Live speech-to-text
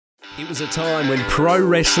It was a time when pro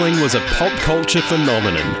wrestling was a pop culture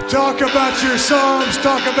phenomenon. Talk about your Psalms,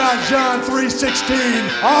 talk about John 3:16.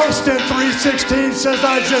 Austin 3:16 says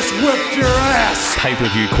I just whipped your ass.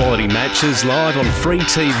 Pay-per-view quality matches live on free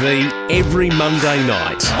TV every Monday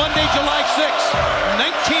night. Monday, July 6,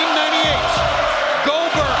 1998.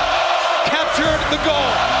 Goldberg captured the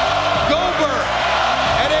gold. Goldberg,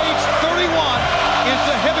 at age 31, is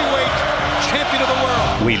the heavyweight champion of the world.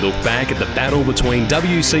 We look back at the battle between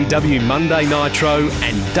WCW Monday Nitro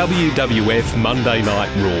and WWF Monday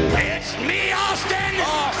Night Raw. It's me, Austin!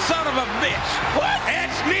 Oh, son of a bitch! What?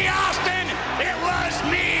 It's me, Austin! It was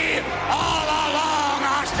me all along,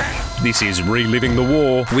 Austin! This is Reliving the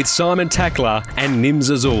War with Simon Tackler and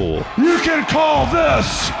Nims Azor. You can call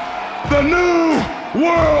this the New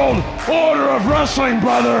World Order of Wrestling,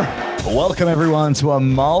 brother! Welcome, everyone, to a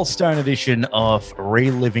milestone edition of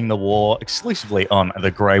Reliving the War, exclusively on the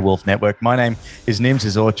Grey Wolf Network. My name is Nims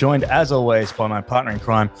Azor, joined, as always, by my partner in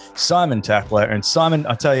crime, Simon Tackler. And Simon,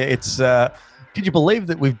 I tell you, it's could you believe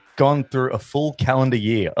that we've gone through a full calendar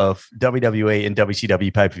year of WWE and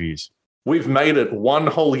WCW pay-per-views? We've made it one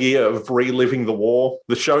whole year of reliving the war.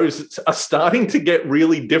 The shows are starting to get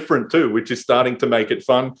really different too, which is starting to make it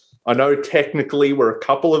fun. I know technically we're a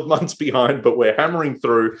couple of months behind, but we're hammering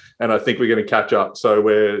through, and I think we're going to catch up. So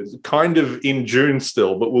we're kind of in June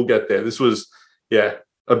still, but we'll get there. This was,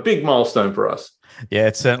 a big milestone for us. Yeah,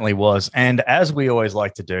 it certainly was. And as we always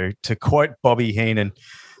like to do, to quote Bobby Heenan,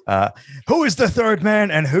 who is the third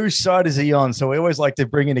man and whose side is he on? So we always like to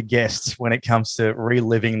bring in a guest when it comes to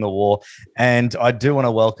reliving the war. And I do want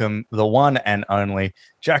to welcome the one and only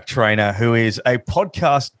Jack Trainer, who is a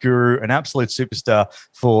podcast guru, an absolute superstar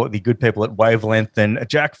for the good people at Wavelength. And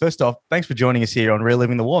Jack, first off, thanks for joining us here on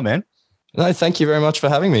Reliving the War, man. No, thank you very much for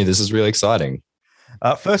having me. This is really exciting.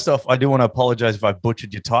 First off, I do want to apologize if I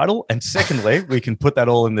butchered your title. And secondly, we can put that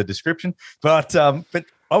all in the description. But I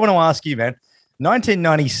want to ask you, man,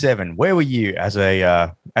 1997, where were you as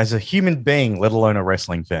a human being, let alone a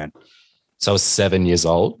wrestling fan? So I was 7 years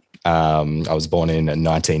old. I was born in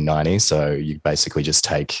 1990. So you basically just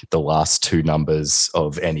take the last two numbers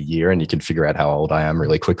of any year and you can figure out how old I am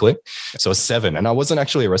really quickly. So I was 7, and I wasn't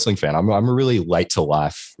actually a wrestling fan. I'm a really late to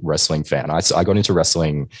life wrestling fan. I got into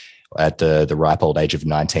wrestling at the ripe old age of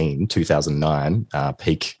 19, 2009,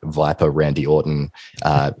 peak Viper Randy Orton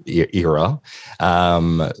era.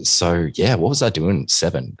 What was I doing?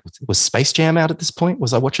 7. Was Space Jam out at this point?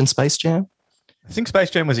 Was I watching Space Jam? I think Space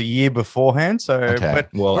Jam was a year beforehand. So, okay.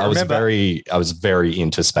 I was very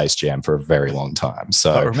into Space Jam for a very long time.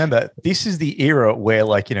 So but remember, this is the era where,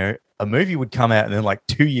 a movie would come out and then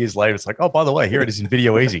 2 years later, it's like, oh, by the way, here it is in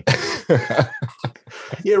Video Easy.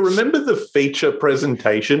 Yeah, remember the feature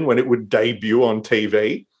presentation when it would debut on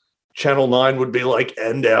TV? Channel 9 would be like,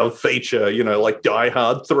 and our feature, like Die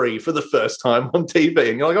Hard 3 for the first time on TV.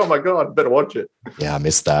 And you're like, oh my God, better watch it. Yeah, I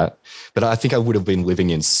missed that. But I think I would have been living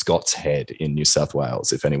in Scott's Head in New South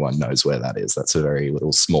Wales, if anyone knows where that is. That's a very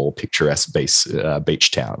little small picturesque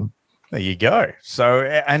beach town. There you go. So,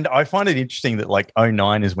 and I find it interesting that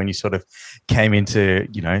 2009 is when you sort of came into,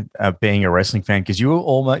 being a wrestling fan, because you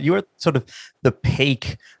were sort of the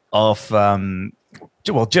peak of,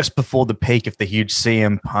 just before the peak of the huge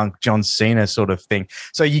CM Punk, John Cena sort of thing.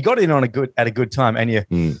 So you got in at a good time, and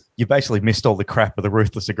you basically missed all the crap of the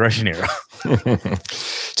Ruthless Aggression era.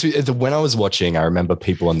 When I was watching, I remember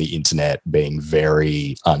people on the internet being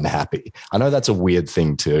very unhappy. I know that's a weird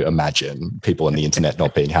thing to imagine, people on the internet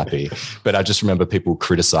not being happy, but I just remember people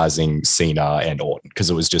criticizing Cena and Orton because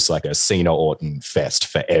it was just like a Cena-Orton fest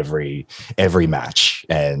for every match,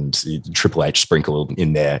 and Triple H sprinkled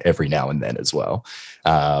in there every now and then as well.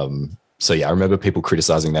 I remember people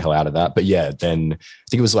criticizing the hell out of that. But yeah, then I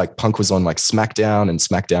think it was Punk was on SmackDown, and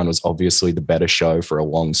SmackDown was obviously the better show for a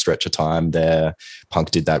long stretch of time there.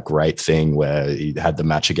 Punk did that great thing where he had the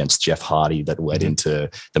match against Jeff Hardy that led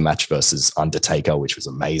into the match versus Undertaker, which was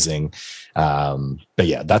amazing.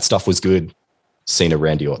 That stuff was good. Cena,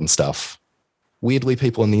 Randy Orton stuff. Weirdly,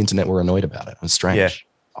 people on the internet were annoyed about it. It was strange.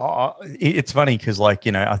 Yeah. It's funny because I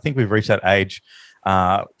think we've reached that age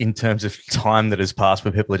in terms of time that has passed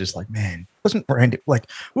where people are just like, man, wasn't Randy, we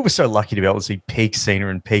were so lucky to be able to see peak Cena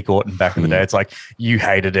and peak Orton back in the day. It's like, you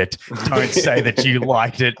hated it. Don't say that you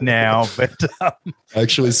liked it now. But I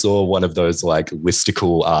actually saw one of those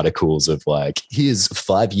listicle articles of here's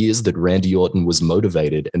 5 years that Randy Orton was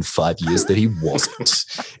motivated and 5 years that he wasn't.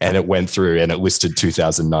 And it went through and it listed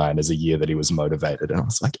 2009 as a year that he was motivated. And I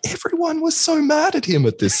was like, everyone was so mad at him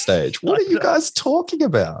at this stage. What are you guys talking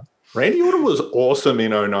about? Randy Orton was awesome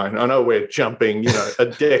in 09. I know we're jumping, a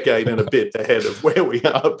decade and a bit ahead of where we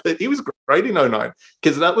are, but he was great in 09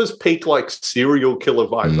 because that was peak like serial killer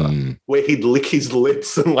Viper, where he'd lick his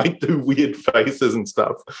lips and like do weird faces and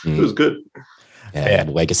stuff. It was good. Yeah,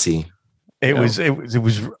 legacy. It was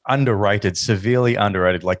underrated, severely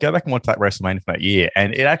underrated. Like, go back and watch that WrestleMania from that year,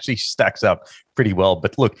 and it actually stacks up pretty well.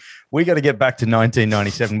 But look, we got to get back to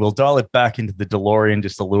 1997. We'll dial it back into the DeLorean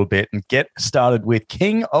just a little bit and get started with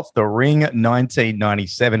King of the Ring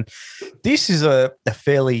 1997. This is a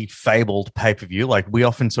fairly fabled pay-per-view. Like, we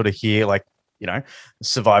often sort of hear, like,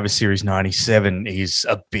 Survivor Series 97 is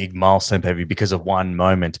a big milestone pay-per-view because of one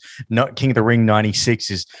moment. Not King of the Ring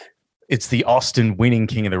 96 it's the Austin winning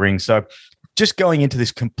King of the Ring. So just going into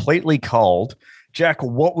this completely cold, Jack,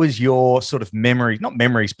 what was your sort of not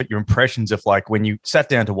memories, but your impressions of like when you sat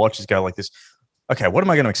down to watch this go like this, okay, what am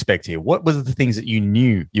I going to expect here? What were the things that you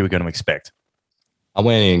knew you were going to expect? I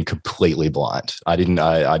went in completely blind. I didn't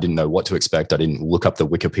know what to expect. I didn't look up the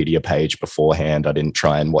Wikipedia page beforehand. I didn't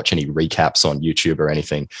try and watch any recaps on YouTube or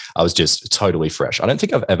anything. I was just totally fresh. I don't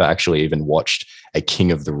think I've ever actually even watched a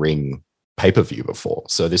King of the Ring pay-per-view before.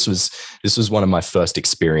 So this was one of my first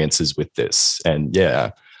experiences with this. And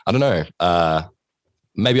yeah, I don't know.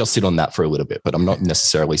 Maybe I'll sit on that for a little bit, but I'm not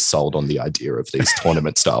necessarily sold on the idea of these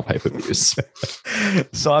tournament style pay-per-views.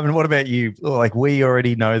 Simon, what about you? Like, we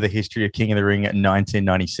already know the history of King of the Ring in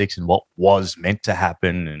 1996 and what was meant to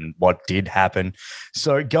happen and what did happen.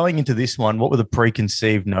 So going into this one, what were the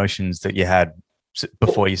preconceived notions that you had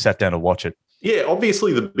before you sat down to watch it? Yeah,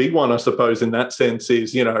 obviously the big one, I suppose, in that sense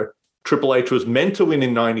is, Triple H was meant to win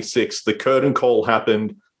in 96. The curtain call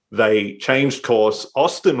happened. They changed course.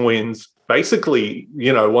 Austin wins. Basically,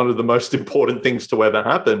 one of the most important things to ever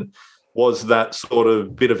happen was that sort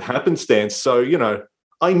of bit of happenstance. So,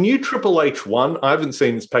 I knew Triple H won. I haven't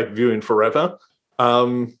seen this pay-per-view in forever.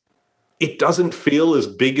 It doesn't feel as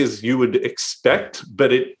big as you would expect,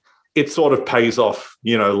 but it sort of pays off,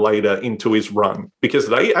 later into his run because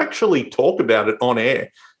they actually talk about it on air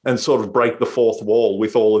and sort of break the fourth wall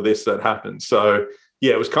with all of this that happened. So,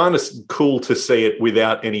 yeah, it was kind of cool to see it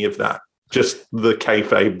without any of that, just the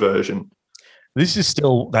kayfabe version. This is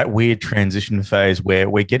still that weird transition phase where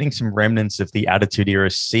we're getting some remnants of the Attitude Era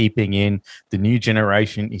seeping in. The new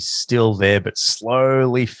generation is still there, but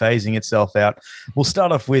slowly phasing itself out. We'll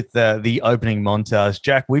start off with the opening montage.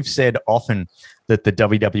 Jack, we've said often that the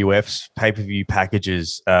WWF's pay-per-view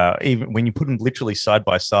packages, even when you put them literally side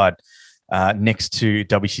by side, next to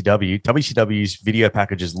WCW's video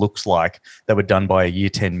packages looks like they were done by a year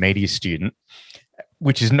 10 media student,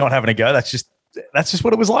 which is not having a go. That's just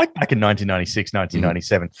what it was like back in 1996,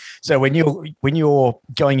 1997. So when you're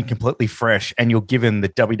going in completely fresh and you're given the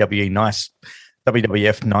WWF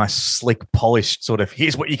nice, slick, polished sort of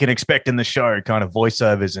here's what you can expect in the show kind of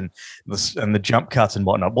voiceovers and the jump cuts and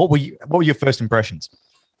whatnot. What were your first impressions?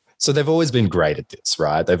 So they've always been great at this,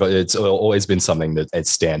 right? It's always been something that it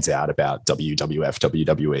stands out about WWF,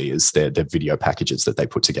 WWE is their video packages that they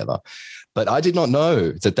put together. But I did not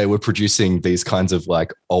know that they were producing these kinds of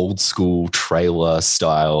like old school trailer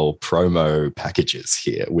style promo packages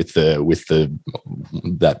here with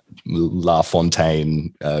that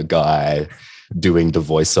LaFontaine guy doing the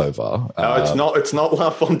voiceover. No, it's not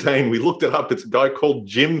LaFontaine. We looked it up. It's a guy called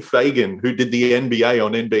Jim Fagan who did the NBA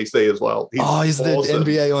on NBC as well. He's awesome.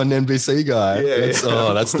 The NBA on NBC guy. Yeah,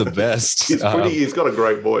 that's the best. He's got a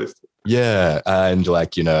great voice. Yeah, and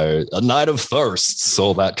like, a night of firsts,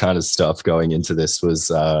 all that kind of stuff going into this was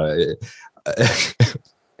it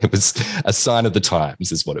was a sign of the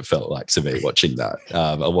times is what it felt like to me watching that,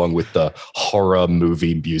 along with the horror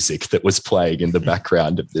movie music that was playing in the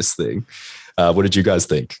background of this thing. What did you guys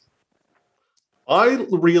think? I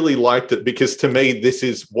really liked it because to me, this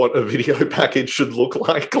is what a video package should look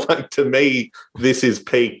like. Like to me, this is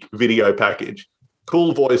peak video package.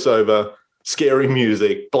 Cool voiceover, scary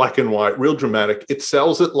music, black and white, real dramatic. It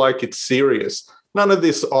sells it like it's serious. None of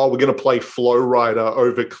this, we're going to play Flow Rider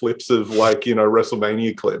over clips of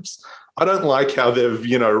WrestleMania clips. I don't like how they've,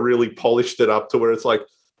 really polished it up to where it's like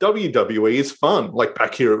WWE is fun. Like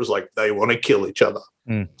back here, it was like they want to kill each other.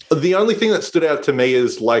 The only thing that stood out to me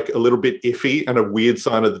is like a little bit iffy and a weird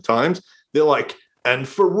sign of the times. They're like, and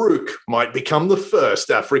Farouk might become the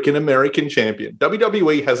first African-American champion.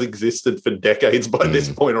 WWE has existed for decades by this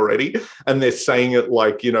point already. And they're saying it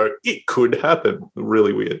like, it could happen.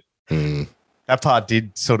 Really weird. That part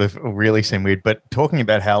did sort of really seem weird, but talking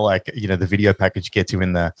about how the video package gets you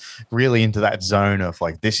really into that zone of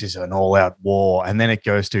like, this is an all out war. And then it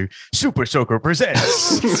goes to Super Soaker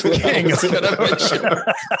presents King of the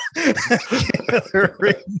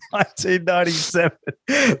Ring 1997.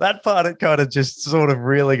 That part, it kind of just sort of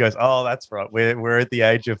really goes, oh, that's right. We're at the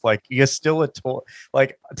age of like, you're still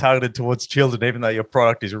targeted towards children, even though your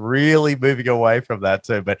product is really moving away from that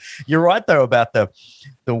too. But you're right though about the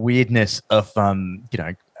weirdness of how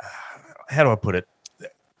do I put it?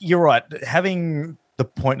 You're right. Having the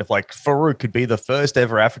point of like Farouk could be the first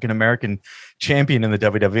ever African-American champion in the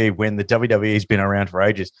WWE when the WWE has been around for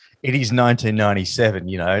ages. It is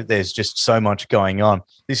 1997. There's just so much going on.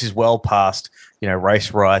 This is well past,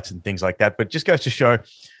 race rights and things like that, but just goes to show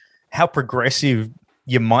how progressive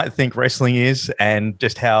you might think wrestling is and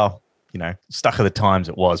just how, stuck of the times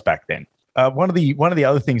it was back then. One of the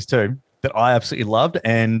other things too that I absolutely loved,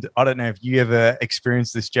 and I don't know if you ever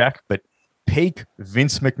experienced this, Jack, but peak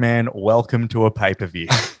Vince McMahon welcome to a pay-per-view.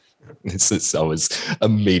 I was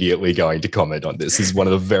immediately going to comment on this. This is one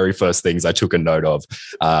of the very first things I took a note of.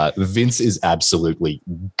 Vince is absolutely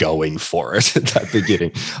going for it at that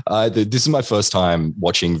beginning. This is my first time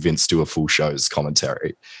watching Vince do a full show's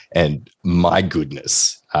commentary, and my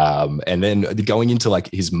goodness. And then going into like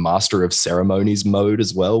his master of ceremonies mode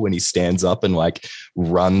as well, when he stands up and like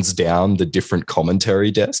runs down the different commentary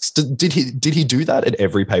desks. Did he do that at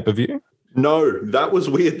every pay-per-view? No, that was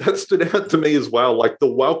weird. That stood out to me as well. Like the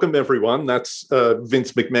welcome everyone, that's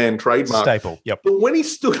Vince McMahon trademark. Staple, yep. But when he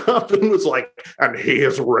stood up and was like, and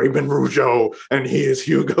here's Raymond Rougeau, and here's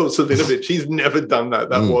Hugo Savinovich, he's never done that.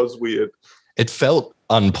 That was weird. It felt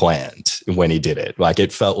unplanned when he did it. Like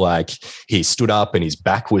it felt like he stood up and his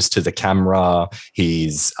back was to the camera.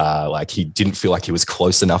 He's he didn't feel like he was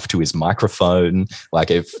close enough to his microphone. Like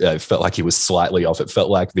it felt like he was slightly off. It felt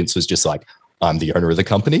like Vince was just like, I'm the owner of the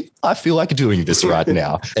company. I feel like doing this right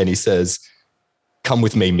now. And he says, come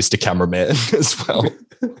with me, Mr. Cameraman, as well.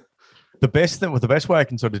 The best way I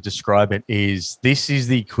can sort of describe it is this is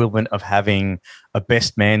the equivalent of having a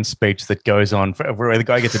best man speech that goes on where the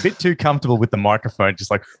guy gets a bit too comfortable with the microphone,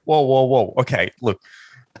 just like, whoa. Okay, look,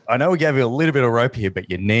 I know we gave you a little bit of rope here, but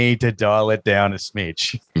you need to dial it down a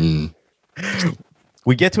smidge.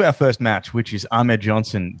 We get to our first match, which is Ahmed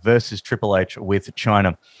Johnson versus Triple H with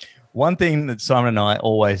China. One thing that Simon and I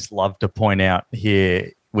always love to point out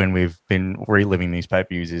here when we've been reliving these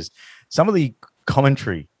pay-per-views is some of the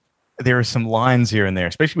commentary. There are some lines here and there,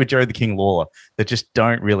 especially with Jerry the King Lawler, that just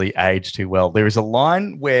don't really age too well. There is a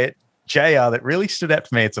line where JR that really stood out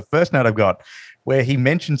for me. It's the first note I've got, where he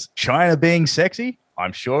mentions China being sexy.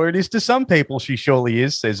 I'm sure it is to some people. She surely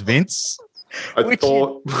is, says Vince. I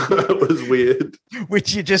thought that was weird.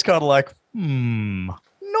 Which you just kind of like,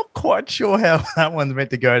 not quite sure how that one's meant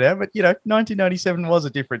to go down, but 1997 was a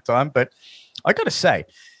different time. But I got to say,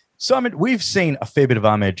 Simon, we've seen a fair bit of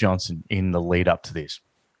Ahmed Johnson in the lead up to this.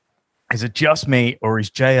 Is it just me, or is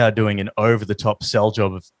JR doing an over-the-top sell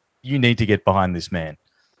job of you need to get behind this man?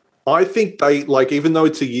 I think they, even though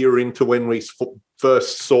it's a year into when we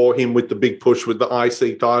first saw him with the big push with the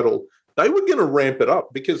IC title, they were going to ramp it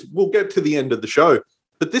up because we'll get to the end of the show.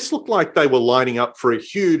 But this looked like they were lining up for a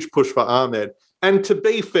huge push for Ahmed. And to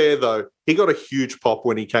be fair, though, he got a huge pop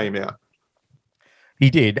when he came out. He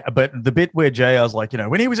did, but the bit where JR's like,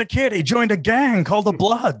 when he was a kid, he joined a gang called the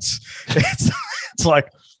Bloods. It's like,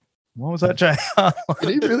 what was that, JR?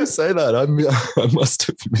 Did he really say that? I must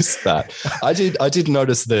have missed that. I did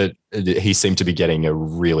notice that he seemed to be getting a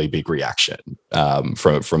really big reaction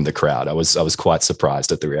from the crowd. I was quite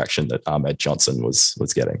surprised at the reaction that Ahmed Johnson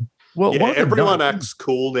was getting. Well, yeah, everyone acts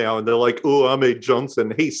cool now, and they're like, "Oh, Ahmed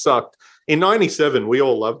Johnson, he sucked." In '97, we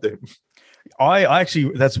all loved him. I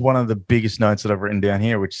actually, that's one of the biggest notes that I've written down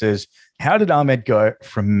here, which says, how did Ahmed go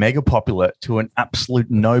from mega popular to an absolute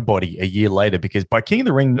nobody a year later? Because by King of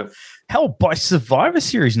the Ring, hell, by Survivor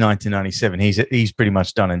Series 1997, he's pretty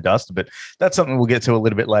much done and dusted. But that's something we'll get to a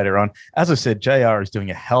little bit later on. As I said, JR is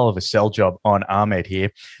doing a hell of a sell job on Ahmed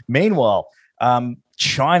here. Meanwhile,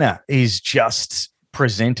 China is just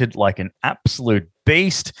presented like an absolute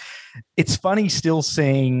beast. It's funny still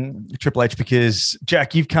seeing Triple H because,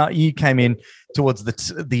 Jack, you came in towards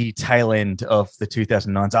the tail end of the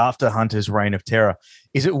 2009s after Hunter's reign of terror.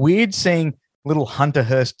 Is it weird seeing little Hunter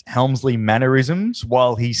Hearst Helmsley mannerisms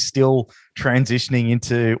while he's still transitioning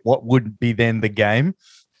into what would be then the game?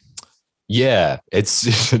 Yeah, it's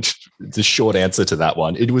the short answer to that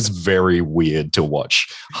one. It was very weird to watch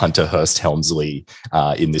Hunter Hearst Helmsley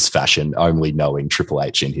in this fashion, only knowing Triple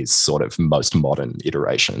H in his sort of most modern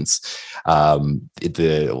iterations.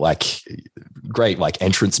 Great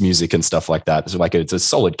entrance music and stuff like that. It's a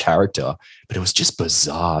solid character, but it was just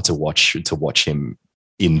bizarre to watch him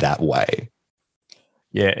in that way.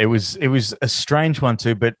 Yeah, it was a strange one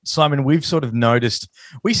too. But Simon, we've sort of noticed,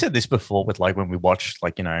 we said this before with when we watch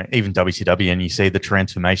even WCW, and you see the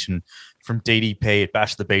transformation from DDP at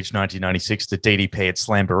Bash the Beach 1996 to DDP at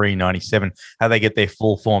Slamboree 97, how they get their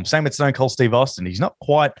full form. Same with Stone Cold Steve Austin. He's not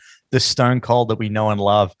quite the Stone Cold that we know and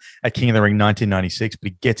love at King of the Ring 1996, but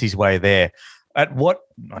he gets his way there. At what,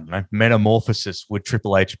 I don't know, metamorphosis would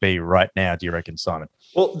Triple H be right now, do you reckon, Simon?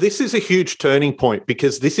 Well, this is a huge turning point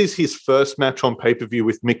because this is his first match on pay-per-view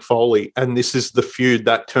with Mick Foley, and this is the feud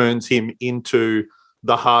that turns him into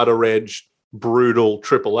the harder-edged, brutal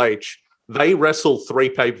Triple H. They wrestle 3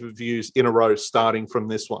 pay-per-views in a row starting from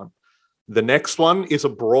this one. The next one is a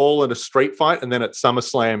brawl and a street fight, and then at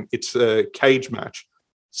SummerSlam, it's a cage match.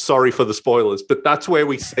 Sorry for the spoilers, but that's where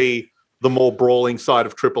we see the more brawling side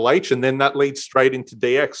of Triple H, and then that leads straight into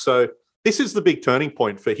DX. So this is the big turning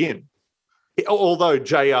point for him. Although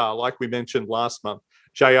JR, like we mentioned last month,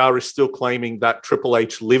 JR is still claiming that Triple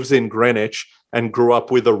H lives in Greenwich and grew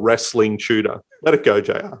up with a wrestling tutor. Let it go,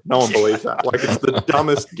 JR. No one believes that. It's the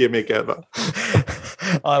dumbest gimmick ever.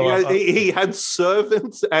 He had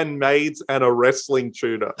servants and maids and a wrestling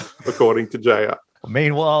tutor, according to JR.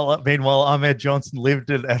 Meanwhile, Ahmed Johnson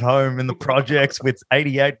lived at home in the projects with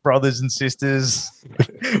 88 brothers and sisters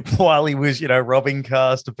while he was, robbing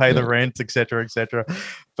cars to pay the rent, et cetera, et cetera.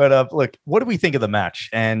 But look, what do we think of the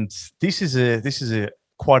match? And this is a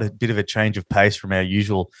quite a bit of a change of pace from our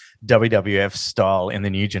usual WWF style in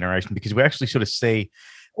the new generation, because we actually sort of see,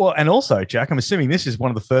 well, and also, Jack, I'm assuming this is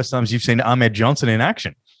one of the first times you've seen Ahmed Johnson in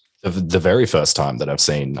action. The very first time that I've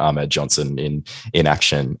seen Ahmed Johnson in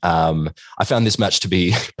action. I found this match to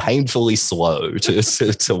be painfully slow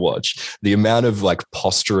to watch. The amount of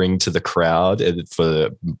posturing to the crowd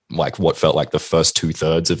for what felt like the first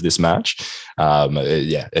 2/3 of this match.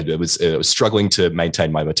 It was struggling to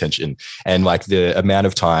maintain my attention, and the amount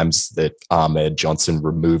of times that Ahmed Johnson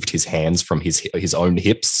removed his hands from his own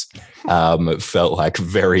hips felt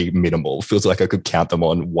very minimal. Feels like I could count them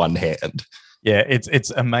on one hand. Yeah,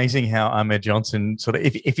 it's amazing how Ahmed Johnson sort of,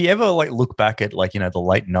 if you ever look back at the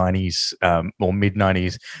late 90s or mid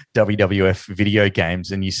 90s WWF video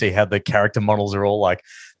games, and you see how the character models are all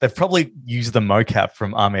they've probably used the mocap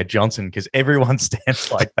from Ahmed Johnson, because everyone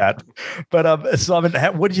stands like that. But Simon,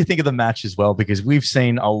 what did you think of the match as well? Because we've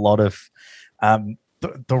seen a lot of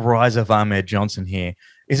the rise of Ahmed Johnson here.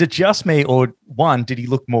 Is it just me, or one, did he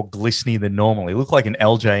look more glistening than normal? He looked like an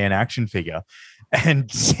LJN action figure.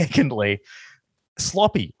 And secondly,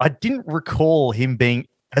 sloppy. I didn't recall him being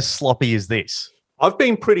as sloppy as this. I've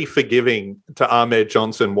been pretty forgiving to Ahmed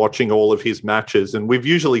Johnson watching all of his matches, and we've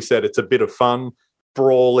usually said it's a bit of fun,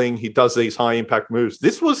 brawling. He does these high-impact moves.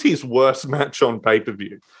 This was his worst match on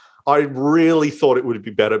pay-per-view. I really thought it would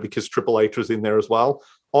be better because Triple H was in there as well.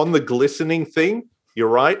 On the glistening thing, you're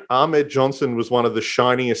right. Ahmed Johnson was one of the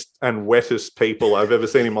shiniest and wettest people I've ever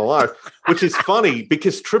seen in my life, which is funny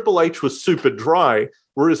because Triple H was super dry,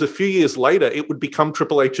 whereas a few years later, it would become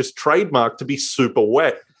Triple H's trademark to be super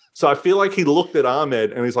wet. So I feel like he looked at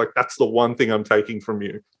Ahmed and he's like, that's the one thing I'm taking from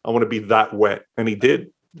you. I want to be that wet. And he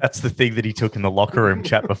did. That's the thing that he took in the locker room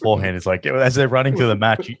chat beforehand. It's as they're running through the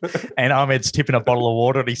match, and Ahmed's tipping a bottle of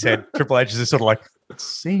water, and he said, Triple H is just sort of it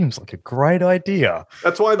seems like a great idea.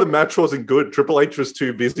 That's why the match wasn't good. Triple H was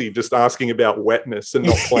too busy just asking about wetness and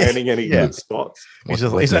not planning any good spots.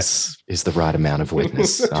 Wetness is the right amount of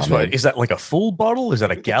wetness. Is that a full bottle? Is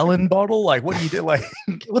that a gallon bottle? What do you do?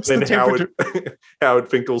 What's then the temperature? Howard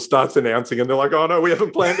Finkel starts announcing, and they're like, oh, no, we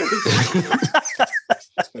haven't planned anything.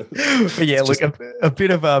 But yeah, look, a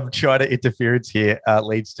bit of China interference here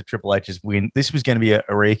leads to Triple H's win. This was going to be a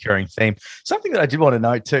recurring theme. Something that I did want to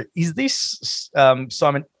note too, is this,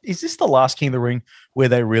 Simon, is this the last King of the Ring where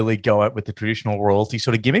they really go out with the traditional royalty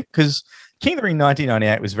sort of gimmick? Because King of the Ring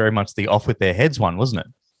 1998 was very much the off with their heads one, wasn't it?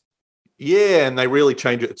 Yeah, and they really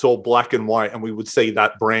changed it. It's all black and white, and we would see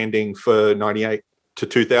that branding for 98 to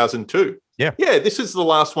 2002. Yeah, this is the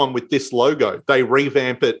last one with this logo. They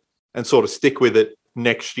revamp it and sort of stick with it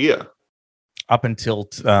next year, up until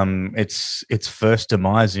its first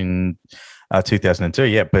demise in 2002.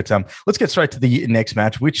 Yeah, but let's get straight to the next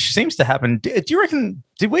match, which seems to happen. Do you reckon?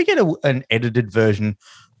 Did we get an edited version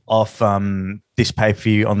off this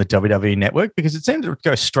pay-per-view on the WWE Network because it seemed to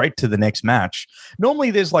go straight to the next match.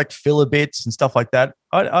 Normally there's like filler bits and stuff like that.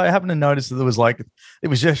 I happened to notice that it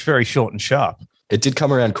was just very short and sharp. It did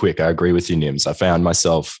come around quick. I agree with you, Nims. I found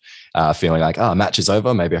myself feeling like, match is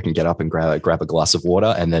over. Maybe I can get up and grab a glass of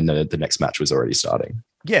water. And then the next match was already starting.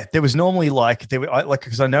 Yeah, there was normally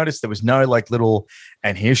because I noticed there was no like little,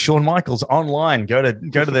 and here's Shawn Michaels online. Go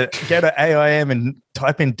to AIM and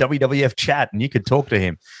type in WWF chat, and you could talk to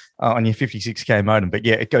him on your 56K modem. But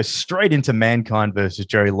yeah, it goes straight into Mankind versus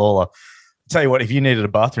Jerry Lawler. I'll tell you what, if you needed a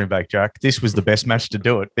bathroom break, Jack, this was the best match to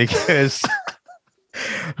do it because.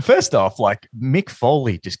 First off, like Mick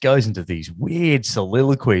Foley just goes into these weird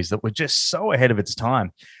soliloquies that were just so ahead of its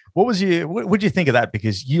time. What did you think of that?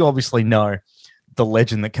 Because you obviously know the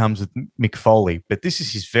legend that comes with Mick Foley, but this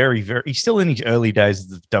is his he's still in his early days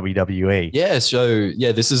of the WWE. Yeah. So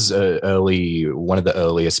this is one of the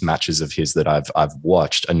earliest matches of his that I've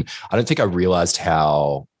watched. And I don't think I realized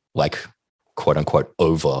how like quote unquote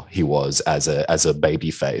over he was as a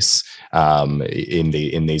baby face in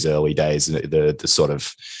these early days. The sort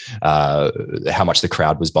of how much the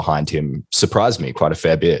crowd was behind him surprised me quite a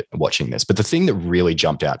fair bit watching this. But the thing that really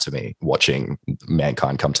jumped out to me watching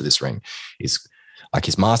Mankind come to this ring is like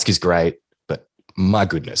his mask is great, but my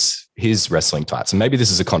goodness, his wrestling tights, and maybe this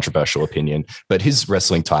is a controversial opinion, but his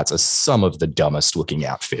wrestling tights are some of the dumbest looking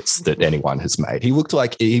outfits that anyone has made. He looks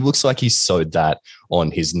like he sewed that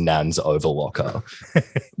on his nan's overlocker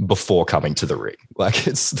before coming to the ring. Like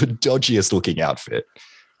it's the dodgiest looking outfit.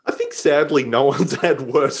 I think sadly no one's had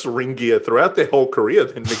worse ring gear throughout their whole career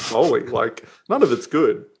than Mick Foley. Like none of it's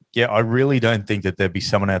good. Yeah, I really don't think that there'd be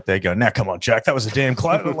someone out there going, "Now, come on, Jack, that was a damn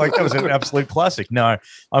like that was an absolute classic." No,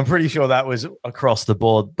 I'm pretty sure that was across the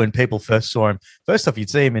board when people first saw him. First off, you'd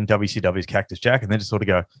see him in WCW's Cactus Jack, and then just sort of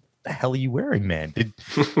go, "The hell are you wearing, man?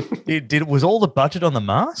 Was all the budget on the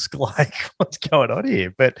mask? Like, what's going on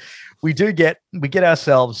here?" But we get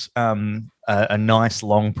ourselves a nice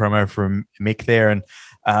long promo from Mick there, and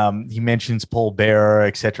he mentions Paul Bearer,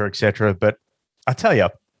 et cetera, But I tell you,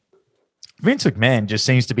 Vince McMahon just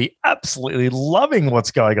seems to be absolutely loving what's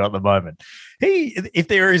going on at the moment.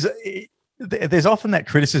 There's often that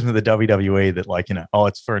criticism of the WWE that like,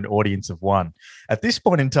 it's for an audience of one. At this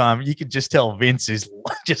point in time, you could just tell Vince is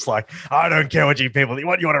just like, I don't care what you people,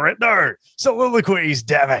 what you want to read. No, soliloquies,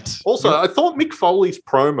 damn it. Also, I thought Mick Foley's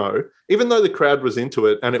promo, even though the crowd was into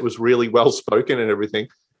it and it was really well spoken and everything,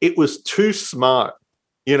 it was too smart.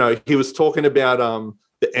 He was talking about,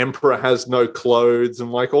 the Emperor has no clothes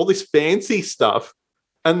and like all this fancy stuff.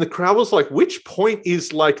 And the crowd was like, which point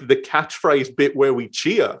is like the catchphrase bit where we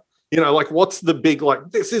cheer? Like what's the big,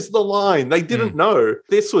 like, this is the line. They didn't know.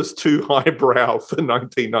 This was too highbrow for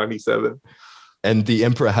 1997. And the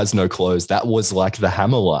Emperor has no clothes. That was like the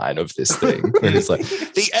hammer line of this thing. And it's like,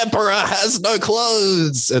 the Emperor has no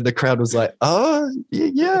clothes. And the crowd was like, oh,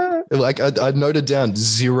 yeah. Like I noted down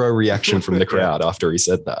zero reaction from the crowd after he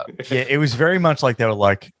said that. Yeah, it was very much like they were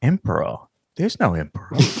like, Emperor? There's no Emperor.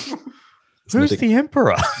 Who's the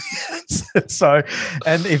Emperor? So,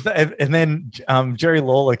 and then Jerry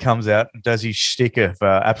Lawler comes out and does his shtick of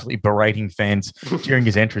absolutely berating fans during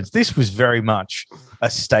his entrance. This was very much a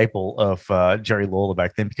staple of Jerry Lawler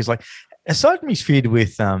back then because, like, aside from his feud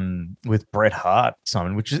with Bret Hart,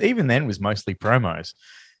 Simon, which was even then was mostly promos,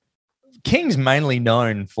 King's mainly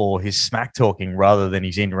known for his smack talking rather than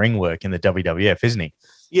his in-ring work in the WWF, isn't he?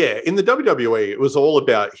 Yeah, in the WWE, it was all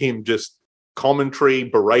about him just commentary,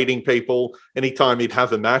 berating people. Anytime he'd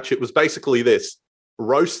have a match, it was basically this: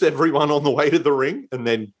 roast everyone on the way to the ring and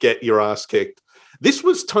then get your ass kicked. This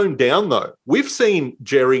was toned down, though. We've seen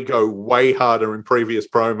Jerry go way harder in previous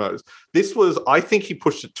promos. This was, I think he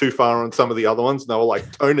pushed it too far on some of the other ones, and they were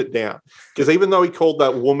like, tone it down. Because even though he called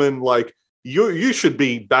that woman, like, you should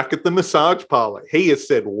be back at the massage parlor, he has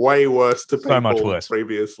said way worse to people so much worse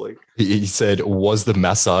previously. He said, was the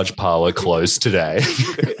massage parlor closed today?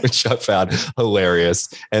 Which I found hilarious.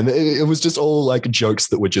 And it was just all like jokes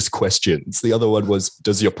that were just questions. The other one was,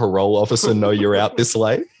 does your parole officer know you're out this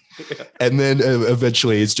late? Yeah. And then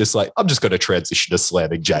eventually it's just like, I'm just going to transition to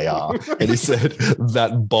slamming JR. And he said,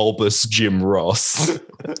 that bulbous Jim Ross.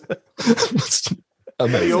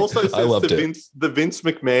 Amazing. He also says the Vince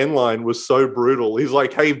McMahon line was so brutal. He's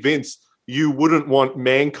like, hey, Vince, you wouldn't want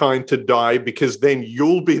Mankind to die because then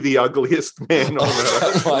you'll be the ugliest man on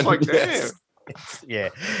earth. Like, yes. Yeah,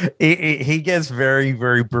 he gets very,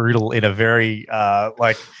 very brutal in a very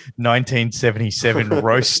like 1977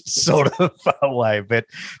 roast sort of way. But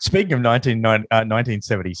speaking of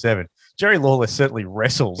 1977, Jerry Lawler certainly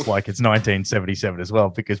wrestles like it's 1977 as well,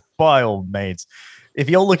 because by all means, if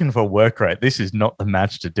you're looking for work rate, this is not the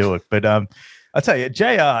match to do it. But I tell you,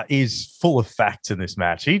 JR is full of facts in this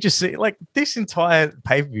match. He just like this entire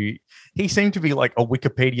pay-per-view, he seemed to be like a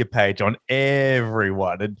Wikipedia page on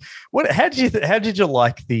everyone. And how did you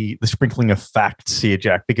like the sprinkling of facts here,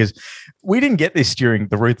 Jack? Because we didn't get this during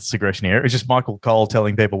the Ruthless Aggression era. It was just Michael Cole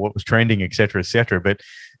telling people what was trending, et cetera, et cetera. But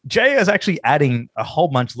JR is actually adding a whole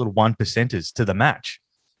bunch of little 1%ers to the match.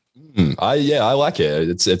 I like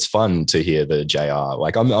it. It's fun to hear the JR.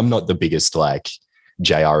 Like I'm not the biggest like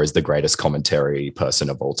JR is the greatest commentary person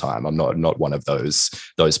of all time. I'm not one of those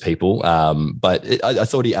people. But I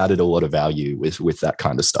thought he added a lot of value with that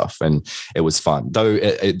kind of stuff, and it was fun. Though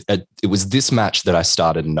it was this match that I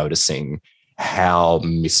started noticing how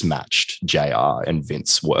mismatched JR and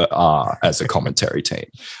Vince are as a commentary team.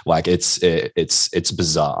 Like it's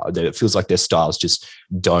bizarre. It feels like their styles just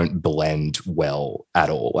don't blend well at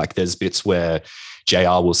all. Like there's bits where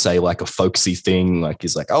JR will say like a folksy thing, like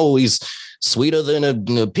he's like, oh, he's sweeter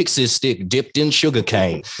than a pixie stick dipped in sugar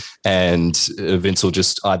cane. And Vince will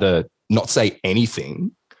just either not say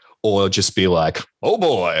anything or just be like, oh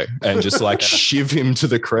boy, and just like shiv him to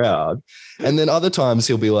the crowd. And then other times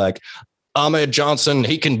he'll be like, Ahmed Johnson,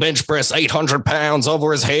 he can bench press 800 pounds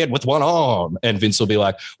over his head with one arm. And Vince will be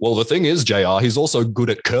like, well, the thing is, JR, he's also good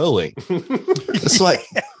at curling. It's like,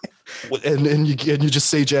 and you just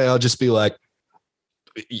see JR just be like,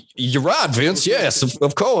 you're right, Vince. Yes,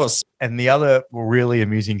 of course. And the other really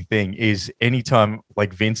amusing thing is anytime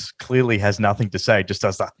like Vince clearly has nothing to say, just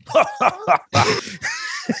does that.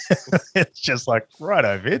 It's just like,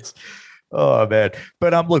 righto, Vince. Oh, man.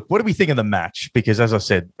 But look, what do we think of the match? Because as I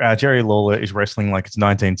said, Jerry Lawler is wrestling like it's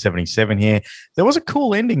 1977 here. There was a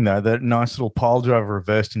cool ending, though, that nice little pile driver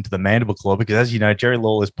reversed into the mandible claw, because as you know, Jerry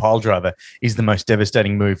Lawler's pile driver is the most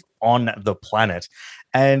devastating move on the planet.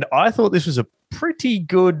 And I thought this was a pretty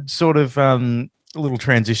good sort of little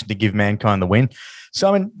transition to give Mankind the win.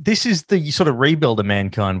 Simon, this is the sort of rebuild of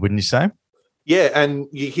Mankind, wouldn't you say? Yeah, and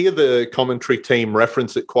you hear the commentary team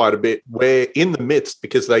reference it quite a bit. We're in the midst,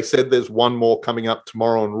 because they said there's one more coming up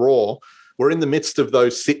tomorrow on Raw. We're in the midst of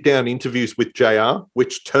those sit-down interviews with JR,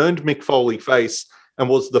 which turned Mick Foley face and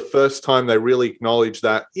was the first time they really acknowledged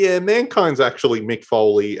that, yeah, Mankind's actually Mick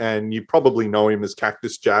Foley, and you probably know him as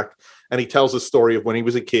Cactus Jack. And he tells a story of when he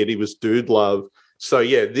was a kid, he was Dude Love. So,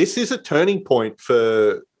 yeah, this is a turning point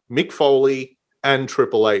for Mick Foley and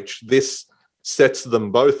Triple H. This sets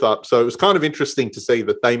them both up. So it was kind of interesting to see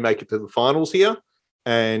that they make it to the finals here.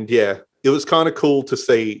 And, yeah, it was kind of cool to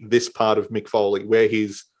see this part of Mick Foley where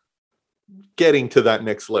he's getting to that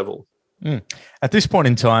next level. At this point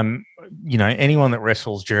in time, you know, anyone that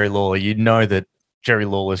wrestles Jerry Lawler, you know that Jerry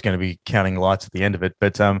Lawler is going to be counting lights at the end of it.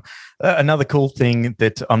 But another cool thing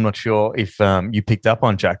that I'm not sure if you picked up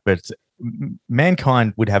on, Jack, but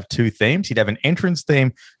Mankind would have two themes. He'd have an entrance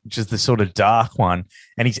theme, which is the sort of dark one,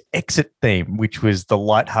 and his exit theme, which was the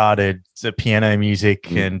lighthearted piano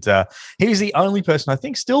music. And he was the only person, I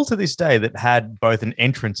think, still to this day, that had both an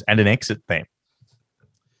entrance and an exit theme.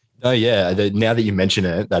 Oh, yeah. Now that you mention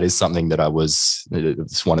it, that is something that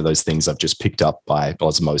it's one of those things I've just picked up by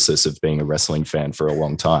osmosis of being a wrestling fan for a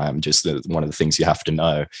long time. Just one of the things you have to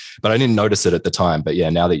know. But I didn't notice it at the time. But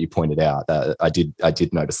yeah, now that you pointed out, I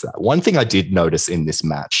did notice that. One thing I did notice in this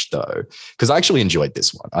match, though, because I actually enjoyed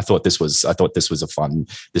this one. I thought this was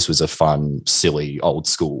a fun, silly, old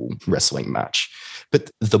school wrestling match.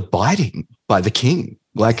 But the biting by the King,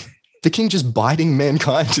 like the King just biting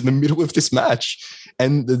Mankind in the middle of this match.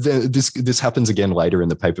 And this happens again later in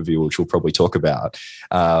the pay-per-view, which we'll probably talk about.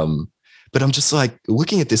 But I'm just like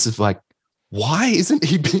looking at this as like, why isn't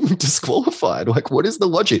he being disqualified? Like, what is the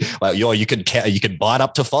logic? Like, you could bite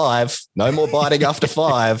up to 5. No more biting after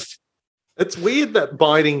 5. It's weird that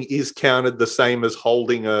biting is counted the same as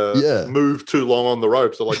holding a move too long on the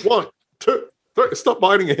rope. So like 1, 2, 3, stop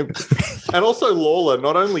biting him. And also Lawler,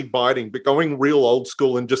 not only biting, but going real old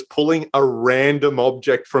school and just pulling a random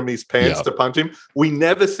object from his pants to punch him. We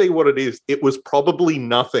never see what it is. It was probably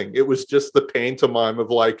nothing. It was just the pantomime of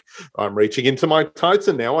like, I'm reaching into my tights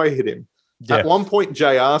and now I hit him. Yeah. At one point,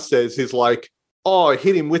 JR says he's like, oh, I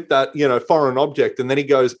hit him with that, foreign object. And then he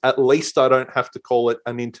goes, at least I don't have to call it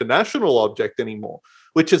an international object anymore,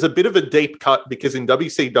 which is a bit of a deep cut because in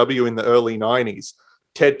WCW in the early 90s,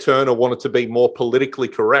 Ted Turner wanted to be more politically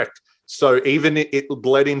correct. So even it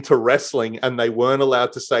bled into wrestling and they weren't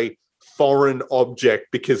allowed to say foreign object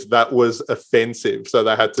because that was offensive. So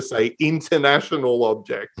they had to say international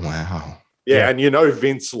object. Wow. Yeah. And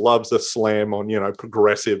Vince loves a slam on,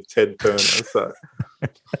 progressive Ted Turner. So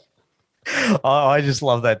I just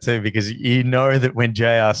love that too, because you know that when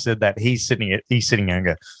JR said that, he's sitting there and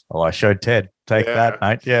go, "Oh, I showed Ted. Take that,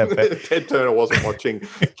 mate." Yeah, but Ted Turner wasn't watching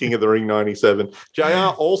King of the Ring 97.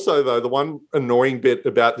 JR also, though, the one annoying bit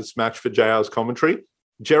about this match for JR's commentary,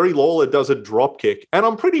 Jerry Lawler does a drop kick, and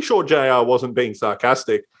I'm pretty sure JR wasn't being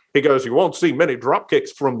sarcastic. He goes, "You won't see many drop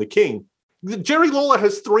kicks from the King." Jerry Lawler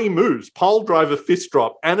has 3 moves: pile driver, fist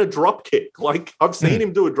drop, and a drop kick. Like, I've seen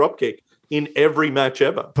him do a drop kick in every match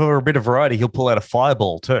ever. for a bit of variety, he'll pull out a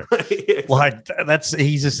fireball too. Yeah. Like,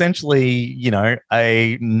 he's essentially,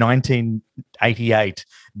 a 1988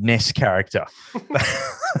 NES character.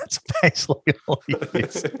 That's basically all he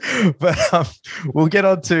is. But we'll get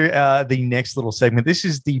on to the next little segment. This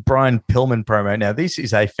is the Brian Pillman promo. Now, this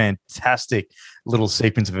is a fantastic little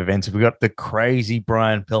sequence of events. We've got the crazy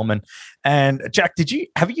Brian Pillman. And Jack,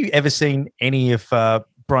 have you ever seen any of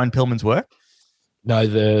Brian Pillman's work? No,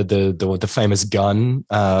 the famous gun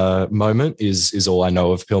moment is all I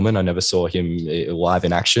know of Pillman. I never saw him live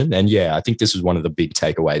in action, and yeah, I think this was one of the big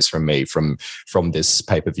takeaways from me from this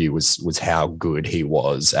pay-per-view was how good he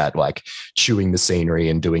was at like chewing the scenery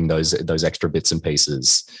and doing those extra bits and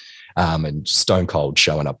pieces. And Stone Cold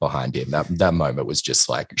showing up behind him. That moment was just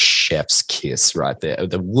like chef's kiss right there.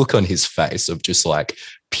 The look on his face of just like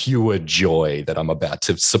pure joy that I'm about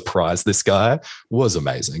to surprise this guy was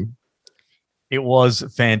amazing. It was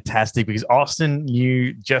fantastic because Austin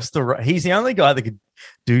knew just he's the only guy that could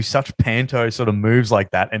do such panto sort of moves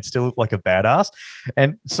like that and still look like a badass.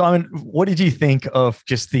 And Simon, what did you think of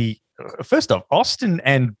just first off, Austin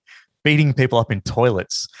and beating people up in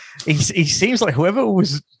toilets? He seems like whoever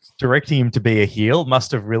was directing him to be a heel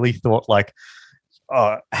must have really thought like,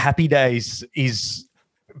 Happy Days is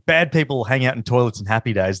bad people hang out in toilets in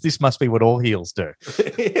Happy Days. This must be what all heels do.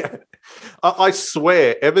 Yeah. I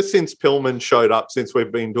swear, ever since Pillman showed up, since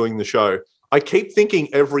we've been doing the show, I keep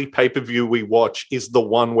thinking every pay-per-view we watch is the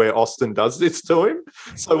one where Austin does this to him.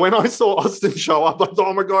 So when I saw Austin show up, I thought,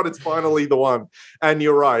 oh my God, it's finally the one. And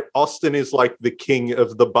you're right. Austin is like the king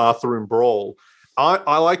of the bathroom brawl.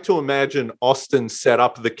 I like to imagine Austin set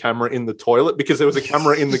up the camera in the toilet because there was a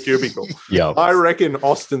camera in the cubicle. Yeah, I reckon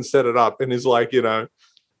Austin set it up and is like,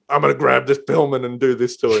 I'm going to grab this Pillman and do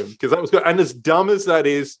this to him because that was good. And as dumb as that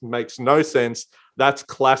is, makes no sense. That's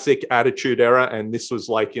classic Attitude Era. And this was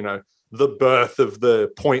like, the birth of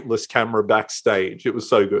the pointless camera backstage. It was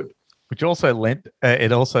so good. Which also led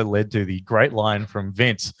to the great line from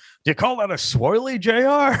Vince. Do you call that a swirly,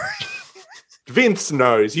 JR? Vince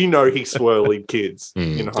knows. He swirly kids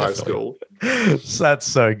in high school. So that's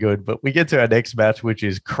so good. But we get to our next match, which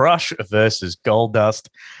is Crush versus Goldust.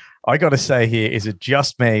 I got to say here, is it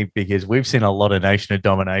just me? Because we've seen a lot of Nation of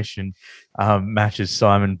Domination matches,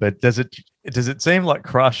 Simon, but does it seem like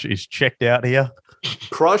Crush is checked out here?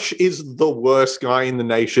 Crush is the worst guy in the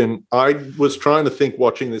nation. I was trying to think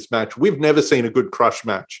watching this match. We've never seen a good Crush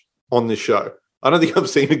match on this show. I don't think I've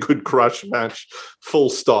seen a good Crush match,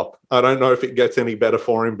 full stop. I don't know if it gets any better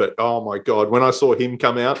for him, but oh my God, when I saw him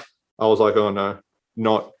come out, I was like, oh no,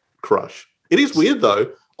 not Crush. It is weird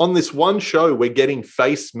though. On this one show, we're getting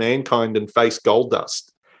face Mankind and face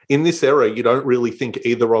Goldust. In this era, you don't really think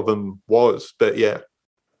either of them was, but yeah.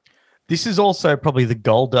 This is also probably the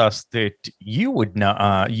Goldust that you would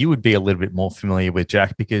know. You would be a little bit more familiar with,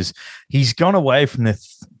 Jack, because he's gone away from the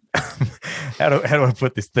how do I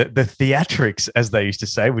put this? The theatrics, as they used to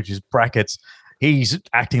say, which is brackets. He's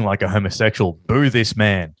acting like a homosexual. Boo this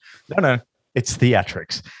man. No. It's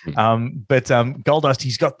theatrics. But Goldust,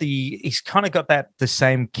 he's kind of got the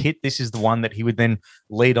same kit. This is the one that he would then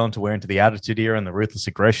lead on to wear into the Attitude Era and the Ruthless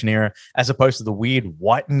Aggression Era, as opposed to the weird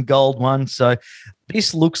white and gold one. So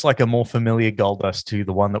this looks like a more familiar Goldust to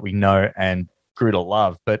the one that we know and grew to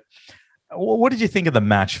love. But what did you think of the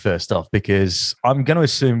match first off? Because I'm going to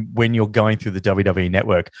assume when you're going through the WWE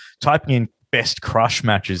Network, typing in best Crush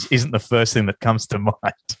matches isn't the first thing that comes to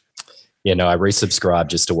mind. Yeah, no, I resubscribed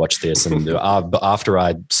just to watch this, and after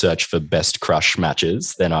I searched for best Crush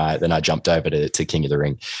matches, then I jumped over to King of the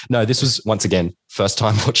Ring. No, this was once again first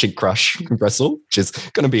time watching Crush wrestle, which is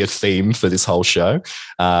going to be a theme for this whole show.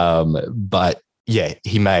 But yeah,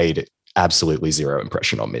 he made absolutely zero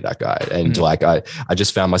impression on me, that guy, and I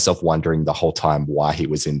just found myself wondering the whole time why he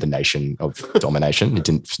was in the Nation of Domination. It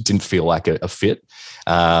didn't feel like a fit.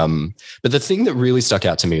 But the thing that really stuck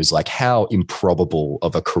out to me was like how improbable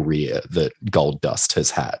of a career that Goldust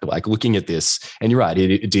has had. Like looking at this, and you're right,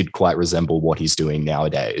 it did quite resemble what he's doing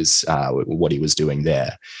nowadays, what he was doing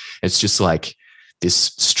there. It's just like this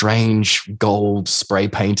strange gold spray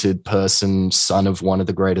painted person, son of one of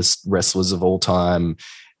the greatest wrestlers of all time,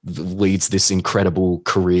 leads this incredible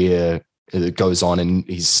career goes on, and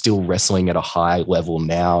he's still wrestling at a high level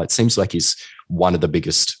now. It seems like he's one of the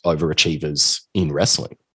biggest overachievers in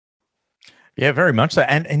wrestling. Yeah, very much so.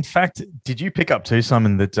 And in fact, did you pick up too,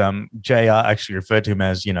 Simon, that JR actually referred to him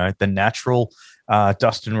as, the natural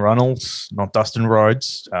Dustin Runnels, not Dustin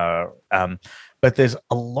Rhodes. But there's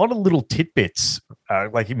a lot of little tidbits,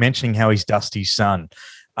 like you mentioning how he's Dusty's son,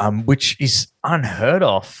 which is unheard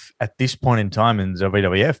of at this point in time in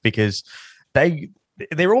WWF, because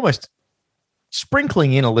they're almost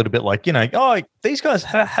sprinkling in a little bit like, these guys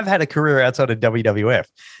have had a career outside of WWF,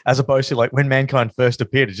 as opposed to like when Mankind first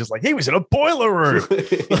appeared, it's just like, he was in a boiler room.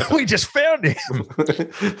 We just found him.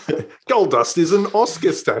 Goldust is an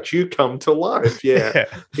Oscar statue come to life. Yeah.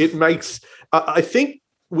 It makes, I think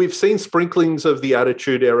we've seen sprinklings of the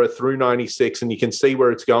Attitude Era through 96, and you can see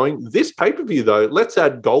where it's going. This pay-per-view, though, let's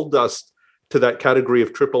add Goldust to that category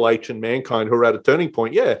of Triple H and Mankind who are at a turning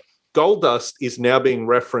point. Yeah. Goldust is now being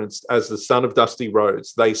referenced as the son of Dusty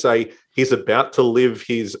Rhodes. They say he's about to live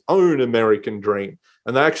his own American dream.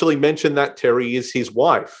 And they actually mention that Terry is his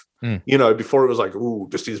wife. Before it was like, ooh,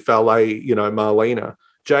 just his valet, Marlena.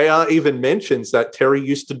 JR even mentions that Terry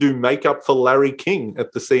used to do makeup for Larry King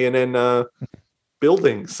at the CNN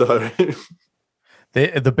building. So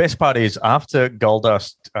the best part is after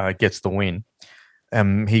Goldust gets the win,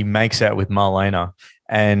 he makes out with Marlena.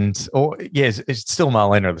 It's still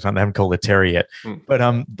Marlena at the time. They haven't called her Terry yet.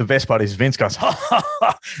 But the best part is Vince goes,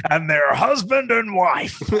 and they're husband and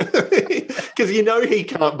wife. Because he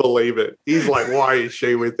can't believe it. He's like, why is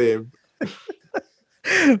she with him?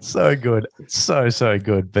 So good. So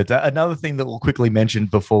good. But another thing that we'll quickly mention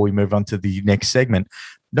before we move on to the next segment,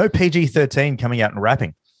 no PG-13 coming out and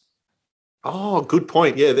rapping. Oh, good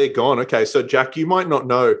point. Yeah, they're gone. Okay, so Jack, you might not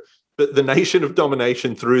know, but the Nation of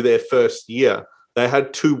Domination through their first year, they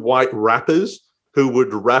had 2 white rappers who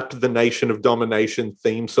would rap the Nation of Domination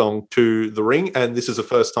theme song to the ring, and this is the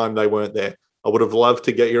first time they weren't there. I would have loved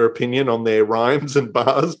to get your opinion on their rhymes and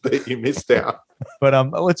bars, but you missed out.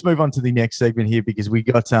 But let's move on to the next segment here, because we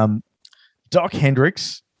got Doc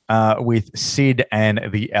Hendricks with Sid and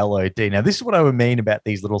the LOD. Now, this is what I would mean about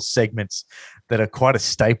these little segments that are quite a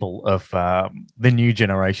staple of the new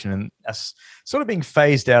generation, and us sort of being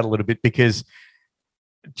phased out a little bit, because,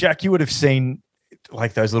 Jack, you would have seen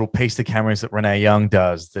like those little piece to cameras that Renee Young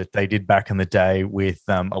does that they did back in the day with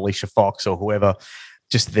Alicia Fox or whoever,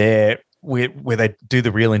 just there where they do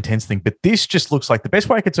the real intense thing. But this just looks like, the best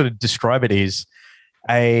way I could sort of describe it is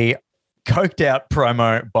a coked out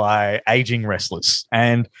promo by aging wrestlers.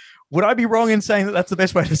 And would I be wrong in saying that that's the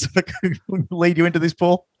best way to sort of lead you into this,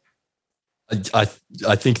 Paul? I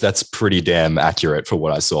think that's pretty damn accurate for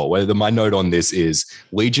what I saw. My note on this is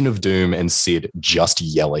Legion of Doom and Sid just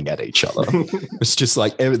yelling at each other. It's just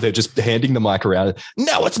like they're just handing the mic around.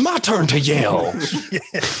 Now it's my turn to yell.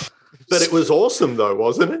 Yeah. But it was awesome, though,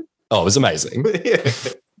 wasn't it? Oh, it was amazing. Yeah.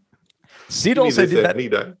 Sid also did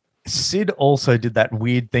that. Sid also did that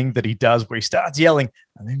weird thing that he does where he starts yelling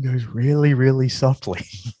and then goes really, really softly.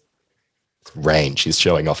 Range. He's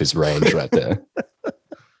showing off his range right there.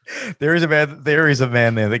 There is a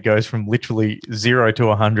man there that goes from literally 0 to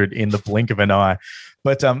 100 in the blink of an eye.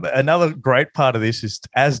 But another great part of this is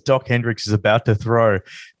as Doc Hendricks is about to throw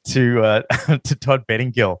to Todd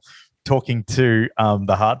Bettingill, talking to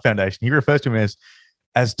the Hart Foundation, he refers to him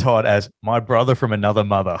as Todd as my brother from another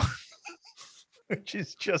mother, which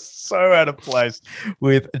is just so out of place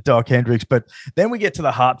with Doc Hendricks. But then we get to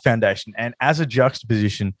the Hart Foundation, and as a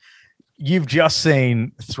juxtaposition, you've just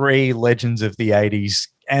seen 3 legends of the 80s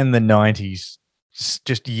and the 90s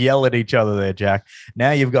just yell at each other there, Jack.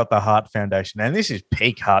 Now you've got the Hart Foundation, and this is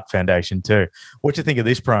peak Hart Foundation too. What do you think of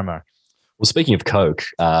this promo? Well, speaking of coke,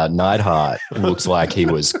 Neidhart looks like he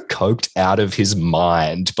was coked out of his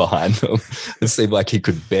mind behind them. It seemed like he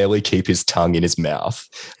could barely keep his tongue in his mouth.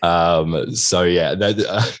 So, yeah,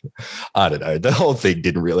 I don't know. The whole thing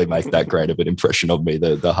didn't really make that great of an impression of me,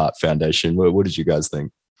 the Hart Foundation. What did you guys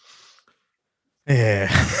think? Yeah.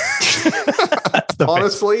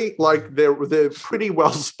 Honestly, like they're pretty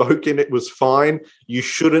well spoken. It was fine. You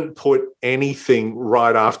shouldn't put anything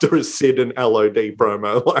right after a Sid and LOD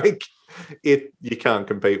promo. Like you can't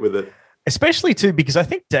compete with it. Especially too, because I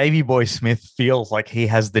think Davey Boy Smith feels like he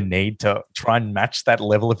has the need to try and match that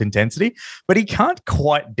level of intensity, but he can't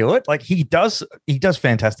quite do it. Like he does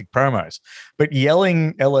fantastic promos, but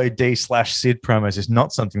yelling LOD/Sid promos is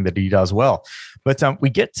not something that he does well. But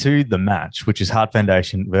we get to the match, which is Hart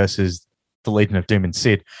Foundation versus the Legion of Doom and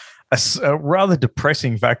Sid. A rather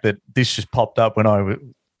depressing fact that this just popped up when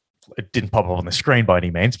it didn't pop up on the screen by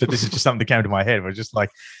any means, but this is just something that came to my head. It was just like,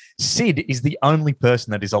 Sid is the only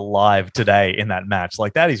person that is alive today in that match.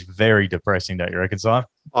 Like, that is very depressing, don't you reckon, Si?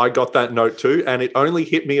 I got that note too, and it only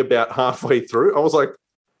hit me about halfway through. I was like,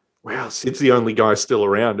 wow, Sid's the only guy still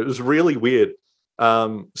around. It was really weird.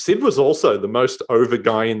 Sid was also the most over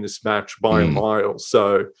guy in this match by a mile.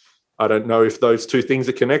 So I don't know if those two things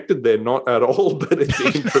are connected. They're not at all, but it's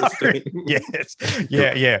interesting. Yes.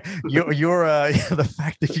 Yeah. You're the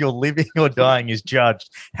fact if you're living or dying is judged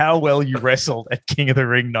how well you wrestled at King of the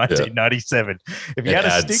Ring 1997. If you had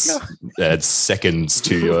a sticker, adds seconds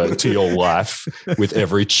to your life with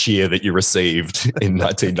every cheer that you received in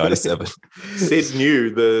 1997. Sid knew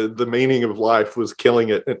the meaning of life was killing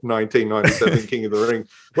it at 1997 King of the Ring.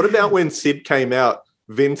 What about when Sid came out?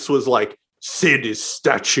 Vince was like, Sid is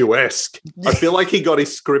statuesque. I feel like he got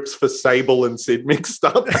his scripts for Sable and Sid mixed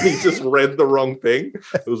up and he just read the wrong thing.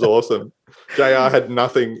 It was awesome. JR had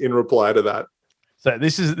nothing in reply to that. So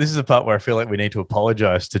this is a part where I feel like we need to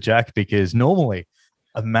apologize to Jack, because normally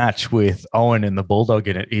a match with Owen and the Bulldog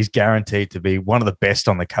in it is guaranteed to be one of the best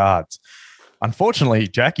on the cards. Unfortunately,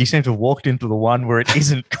 Jack, you seem to have walked into the one where it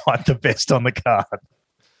isn't quite the best on the card.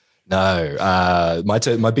 No, my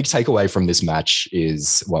big takeaway from this match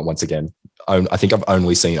is, well, once again, I think I've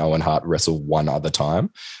only seen Owen Hart wrestle one other time.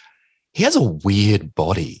 He has a weird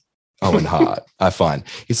body, Owen Hart, I find.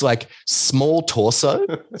 He's like small torso,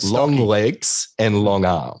 long legs, and long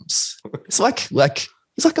arms. It's like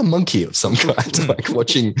he's like a monkey of some kind, like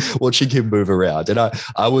watching him move around. And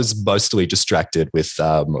I was mostly distracted with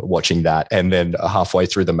watching that. And then halfway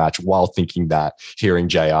through the match, while thinking that, hearing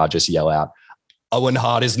JR just yell out, Owen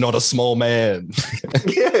Hart is not a small man.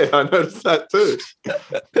 Yeah, I noticed that too.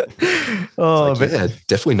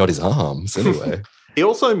 Definitely not his arms anyway. He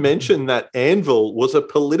also mentioned that Anvil was a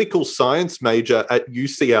political science major at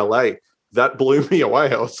UCLA. That blew me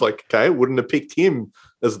away. I was like, okay, wouldn't have picked him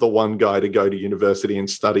as the one guy to go to university and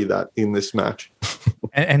study that in this match.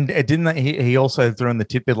 And didn't he also threw in the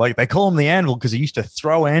tidbit, like, they call him the Anvil because he used to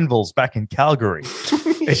throw anvils back in Calgary.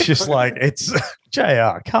 It's just like, it's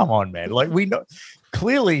JR, come on, man. Like, we know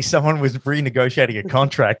clearly someone was renegotiating a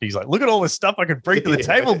contract. He's like, look at all this stuff I can bring to the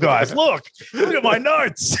table, guys. Look at my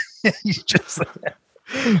notes. He's just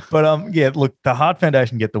but look, the Hart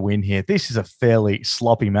Foundation get the win here. This is a fairly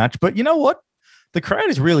sloppy match, but you know what? The crowd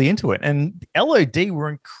is really into it, and LOD were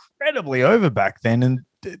incredibly over back then, and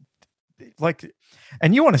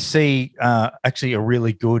and you want to see actually a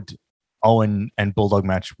really good Owen and Bulldog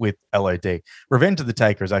match with LOD. Revenge of the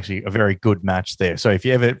Taker is actually a very good match there. So if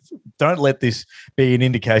you ever, don't let this be an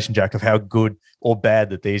indication, Jack, of how good or bad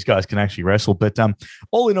that these guys can actually wrestle. But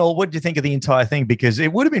all in all, what do you think of the entire thing? Because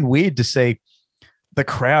it would have been weird to see the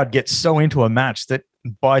crowd get so into a match that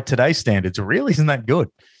by today's standards really isn't that good.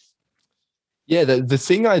 Yeah, the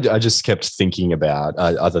thing I just kept thinking about,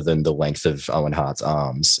 other than the length of Owen Hart's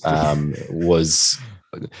arms, was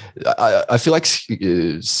I feel like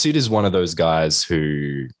Sid is one of those guys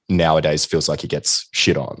who nowadays feels like he gets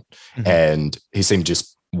shit on. Mm-hmm. And he seemed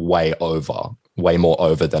just way more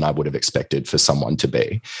over than I would have expected for someone to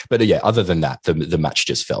be. But yeah, other than that, the match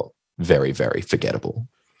just felt very, very forgettable.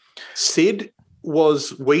 Sid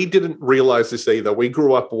we didn't realize this either. We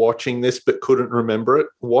grew up watching this but couldn't remember it.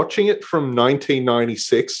 Watching it from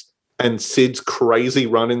 1996 and Sid's crazy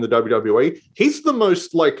run in the WWE, he's the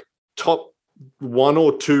most like top one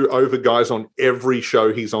or two over guys on every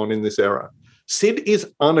show he's on in this era. Sid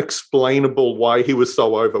is unexplainable why he was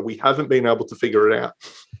so over. We haven't been able to figure it out.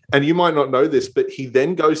 And you might not know this, but he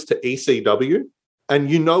then goes to ECW, and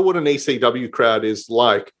you know what an ECW crowd is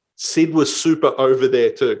like. Sid was super over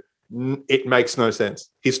there too. It makes no sense.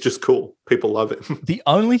 He's just cool. People love it. The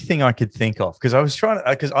only thing I could think of, because I was trying to,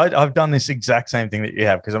 because I've done this exact same thing that you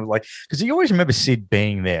have, because I'm like, because you always remember Sid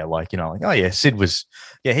being there, like, you know, like, oh yeah, Sid was,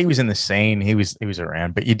 yeah, he was in the scene, he was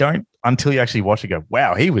around, but you don't until you actually watch it go,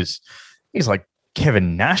 wow, he's like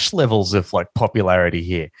Kevin Nash levels of like popularity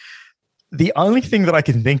here. The only thing that I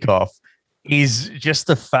can think of is just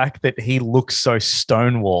the fact that he looks so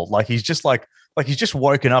stonewalled, like he's just like he's just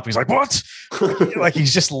woken up. He's like, what? Like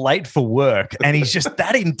he's just late for work. And he's just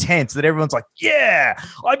that intense that everyone's like, yeah,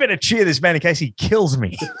 I better cheer this man in case he kills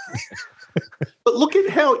me. But look at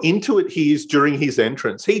how into it he is during his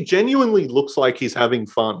entrance. He genuinely looks like he's having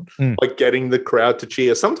fun, like getting the crowd to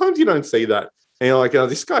cheer. Sometimes you don't see that. And you're like, oh,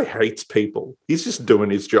 this guy hates people. He's just doing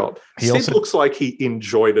his job. Sid looks like he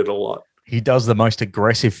enjoyed it a lot. He does the most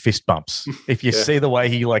aggressive fist bumps. If you see the way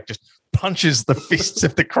he like just punches the fists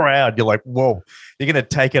of the crowd, you're like, whoa, you're going to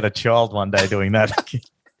take out a child one day doing that.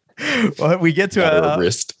 Well, we get to Matter of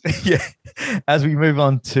wrist. yeah. As we move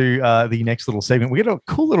on to the next little segment, we get a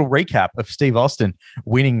cool little recap of Steve Austin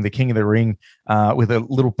winning the King of the Ring with a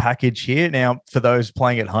little package here. Now, for those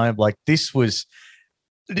playing at home, like this was.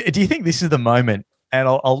 Do you think this is the moment? And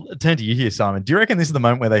I'll turn to you here, Simon. Do you reckon this is the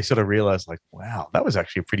moment where they sort of realize, like, wow, that was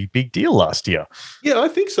actually a pretty big deal last year? Yeah, I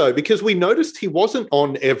think so, because we noticed he wasn't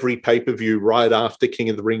on every pay-per-view right after King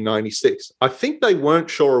of the Ring 96. I think they weren't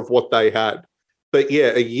sure of what they had. But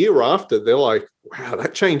yeah, a year after, they're like, wow,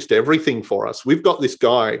 that changed everything for us. We've got this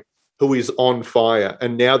guy who is on fire,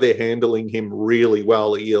 and now they're handling him really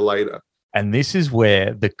well a year later. And this is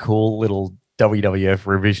where the cool little WWF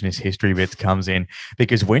revisionist history bits comes in,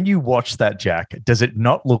 because when you watch that, Jack, does it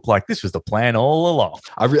not look like this was the plan all along?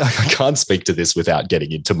 I can't speak to this without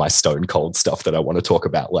getting into my stone cold stuff that I want to talk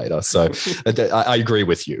about later. So I agree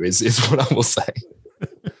with you is what I will say.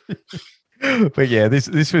 But yeah,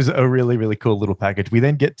 this was a really, really cool little package. We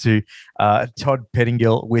then get to Todd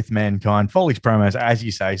Pettingill with Mankind. Foley's promos, as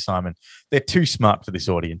you say, Simon, they're too smart for this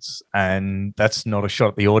audience. And that's not a shot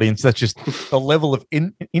at the audience. That's just the level of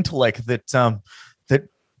intellect that that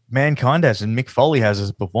Mankind has and Mick Foley has as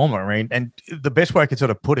a performer. I mean, and the best way I could sort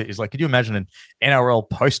of put it is like, could you imagine an NRL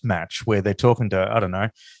post-match where they're talking to, I don't know,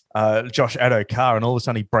 Josh Addo-Carr, and all of a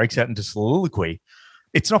sudden he breaks out into soliloquy?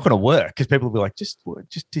 It's not going to work because people will be like,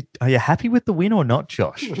 are you happy with the win or not,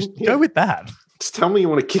 Josh? Just go with that. Just tell me you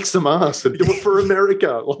want to kick some ass and do it for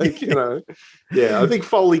America. Yeah, I think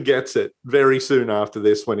Foley gets it very soon after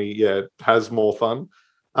this when he has more fun.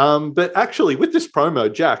 But actually, with this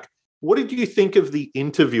promo, Jack, what did you think of the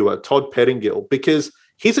interviewer, Todd Pettingill? Because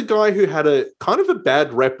he's a guy who had a kind of a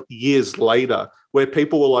bad rep years later where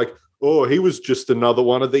people were like, oh, he was just another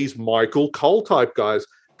one of these Michael Cole type guys.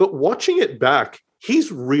 But watching it back,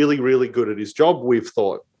 he's really, really good at his job, we've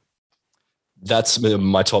thought. That's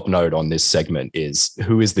my top note on this segment is,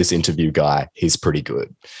 who is this interview guy? He's pretty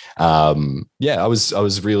good. I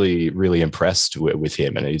was really, really impressed with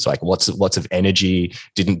him. And he's like, lots of energy,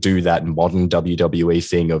 didn't do that modern WWE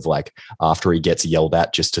thing of like, after he gets yelled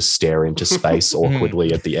at, just to stare into space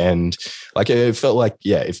awkwardly at the end. Like, it felt like,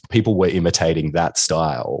 if people were imitating that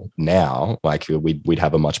style now, like we'd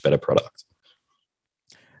have a much better product.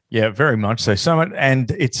 Yeah, very much so.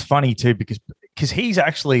 And it's funny too, because he's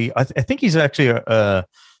actually, I think he's actually a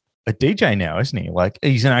DJ now, isn't he? Like,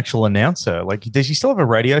 he's an actual announcer. Like, does he still have a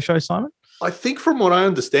radio show, Simon? I think from what I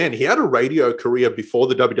understand, he had a radio career before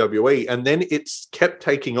the WWE, and then it's kept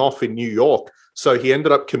taking off in New York. So he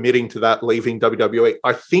ended up committing to that, leaving WWE.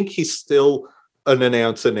 I think he's still an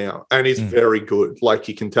announcer now, and he's very good. Like,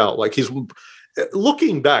 you can tell. Like, he's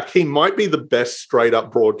looking back, he might be the best straight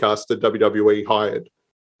up broadcaster WWE hired.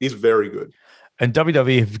 He's very good. And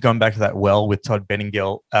WWE have gone back to that well with Todd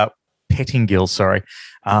Pettingill,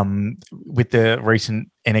 with the recent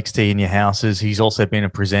NXT in Your Houses. He's also been a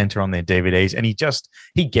presenter on their DVDs, and he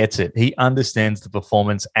gets it. He understands the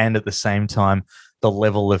performance and at the same time the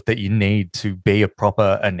level of that you need to be a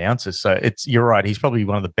proper announcer. So you're right. He's probably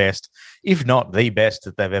one of the best, if not the best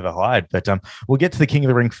that they've ever hired. But we'll get to the King of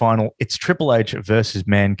the Ring final. It's Triple H versus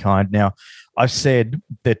Mankind. Now, I've said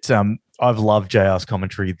that I've loved JR's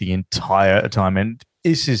commentary the entire time, and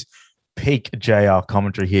this is peak JR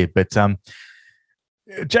commentary here. But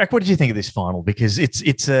Jack, what did you think of this final? Because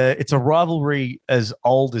it's a rivalry as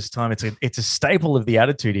old as time. It's a staple of the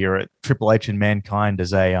Attitude Era. Triple H and Mankind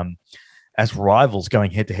as rivals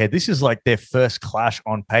going head to head. This is like their first clash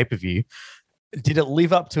on pay-per-view. Did it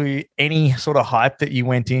live up to any sort of hype that you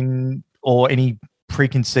went in, or any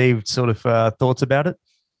preconceived sort of thoughts about it?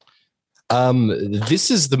 This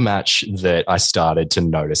is the match that I started to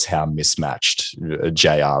notice how mismatched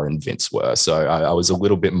JR and Vince were. So I was a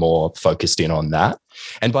little bit more focused in on that.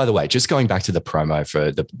 And by the way, just going back to the promo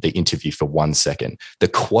for the interview for 1 second,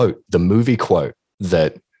 the movie quote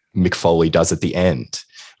that Mick Foley does at the end,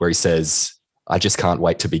 where he says, "I just can't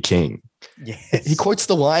wait to be king." Yes. He quotes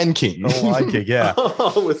The Lion King. The Lion King, yeah.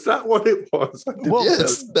 Oh, was that what it was? Well,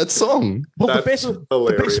 yes, that song. Well,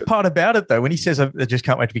 the best part about it, though, when he says, "I just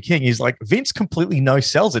can't wait to be king," he's like, Vince completely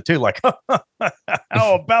no-sells it too. Like,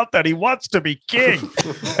 how about that? He wants to be king.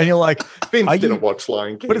 And you're like, Vince didn't watch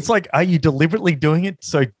Lion King. But it's like, are you deliberately doing it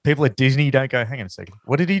so people at Disney don't go, hang on a second,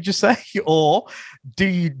 what did he just say? Or do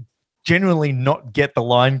you genuinely not get the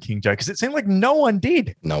Lion King joke? Because it seemed like no one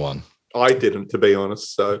did. No one. I didn't, to be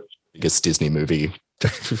honest, so... Biggest Disney movie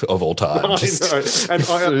of all time. I know.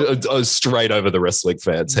 And I straight over the wrestling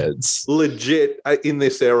fans' heads. Legit, in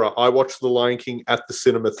this era, I watched The Lion King at the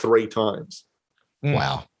cinema 3 times.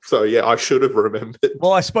 Wow. So, yeah, I should have remembered.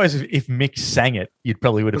 Well, I suppose if Mick sang it, you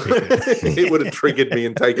probably would have picked it. It would have triggered me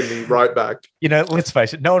and taken me right back. You know, let's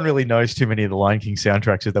face it, no one really knows too many of the Lion King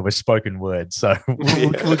soundtracks that were spoken words. So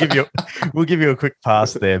we'll give you a quick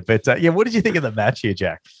pass there. But what did you think of the match here,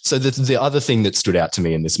 Jack? So the other thing that stood out to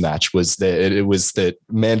me in this match was that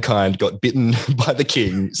Mankind got bitten by the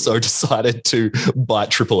King, so decided to bite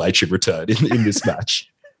Triple H in return in this match.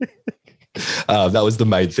 That was the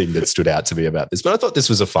main thing that stood out to me about this. But I thought this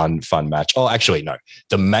was a fun match. Oh, actually, no.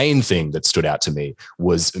 The main thing that stood out to me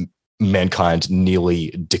was Mankind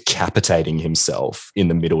nearly decapitating himself in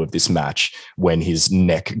the middle of this match when his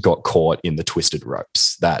neck got caught in the twisted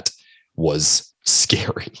ropes. That was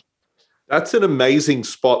scary. That's an amazing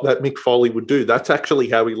spot that Mick Foley would do. That's actually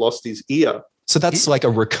how he lost his ear. So that's like a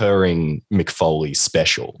recurring Mick Foley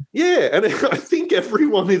special. Yeah, and I think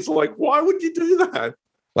everyone is like, why would you do that?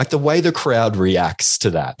 Like the way the crowd reacts to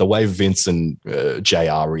that, the way Vince and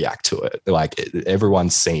JR react to it, like everyone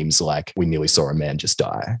seems like we nearly saw a man just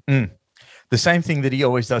die. The same thing that he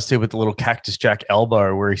always does too with the little Cactus Jack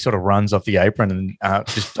elbow where he sort of runs off the apron and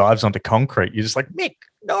just dives onto concrete. You're just like, Mick,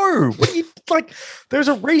 no, what are you like? There's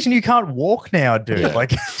a reason you can't walk now, dude. Yeah.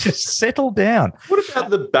 Like, just settle down. What about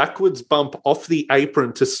the backwards bump off the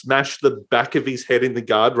apron to smash the back of his head in the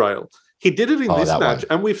guardrail? He did it in this match,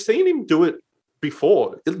 and we've seen him do it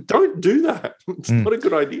before. Don't do that. It's not a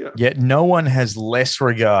good idea. Yet no one has less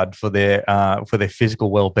regard for their physical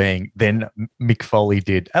well-being than Mick Foley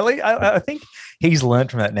did. I think he's learned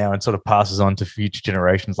from that now and sort of passes on to future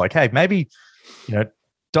generations. Like, hey, maybe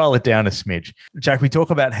dial it down a smidge. Jack, we talk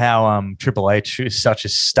about how Triple H is such a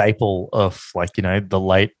staple of the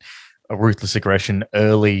late Ruthless Aggression,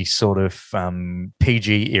 early sort of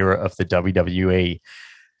PG era of the WWE.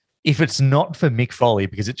 If it's not for Mick Foley,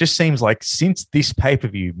 because it just seems like since this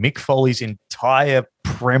pay-per-view, Mick Foley's entire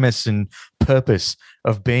premise and purpose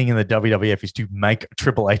of being in the WWF is to make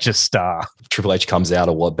Triple H a star. Triple H comes out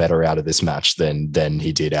a lot better out of this match than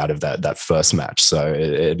he did out of that first match. So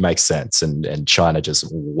it makes sense. And China just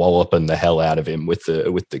walloping the hell out of him with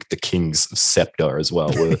the King's scepter as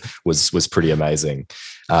well was pretty amazing.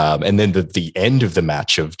 And then the end of the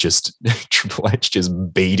match of just Triple H just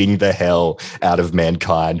beating the hell out of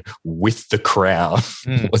Mankind with the crown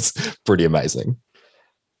was pretty amazing.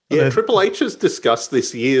 Yeah, Triple H has discussed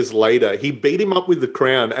this years later. He beat him up with the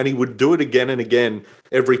crown, and he would do it again and again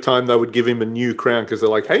every time they would give him a new crown because they're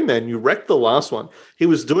like, hey, man, you wrecked the last one. He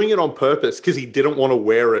was doing it on purpose because he didn't want to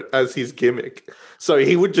wear it as his gimmick. So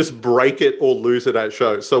he would just break it or lose it at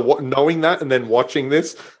shows. So knowing that and then watching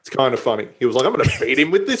this, it's kind of funny. He was like, I'm going to beat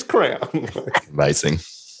him with this crown. Amazing.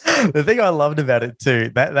 The thing I loved about it too,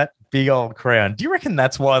 that big old crown, do you reckon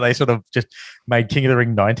that's why they sort of just made King of the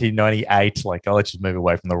Ring 1998 like, oh, let's just move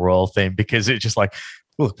away from the royal theme because it's just like,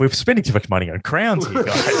 look, we're spending too much money on crowns here,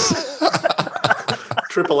 guys.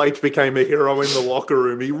 Triple H became a hero in the locker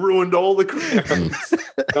room. He ruined all the crowns.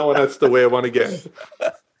 No one has to wear one again.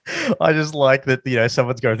 I just like that,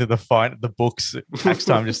 someone's going through the books tax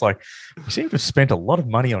time, just like, we seem to have spent a lot of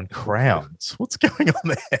money on crowns. What's going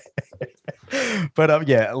on there? But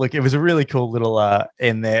look, it was a really cool little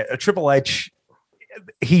end there. Triple H,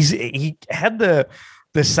 he had the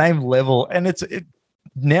same level, and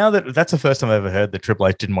now that's the first time I've ever heard that Triple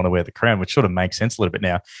H didn't want to wear the crown, which sort of makes sense a little bit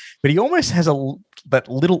now. But he almost has that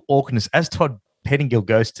little awkwardness as Todd Pettingill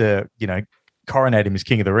goes to coronate him as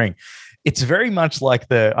King of the Ring. It's very much like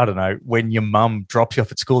when your mum drops you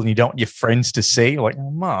off at school and you don't want your friends to see. You're like,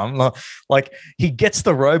 oh, Mum. Like, he gets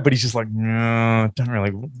the robe, but he's just like, no, don't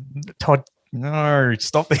really. Todd, no,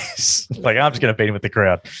 stop this. Like, I'm just going to beat him with the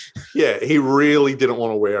crowd. Yeah, he really didn't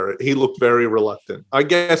want to wear it. He looked very reluctant. I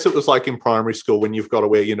guess it was like in primary school when you've got to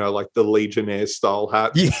wear, like the Legionnaire style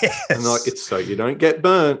hat. Yes. And like, it's so you don't get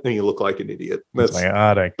burnt and you look like an idiot. That's like,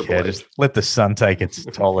 I don't care. Just let the sun take its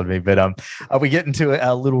toll on me. But are we getting to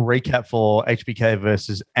a little recap for HBK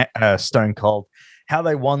versus Stone Cold, how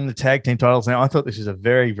they won the tag team titles? Now, I thought this was a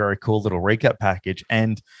very, very cool little recap package.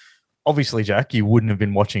 And obviously, Jack, you wouldn't have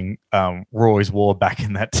been watching Roy's War back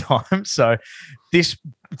in that time. So,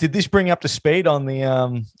 did this bring up to speed on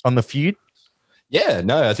the feud? Yeah,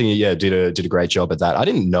 no, I think did a great job at that. I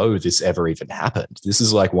didn't know this ever even happened. This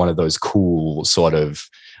is like one of those cool sort of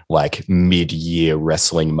like mid-year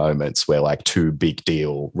wrestling moments where like two big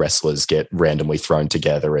deal wrestlers get randomly thrown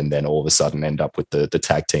together and then all of a sudden end up with the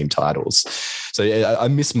tag team titles. So yeah, I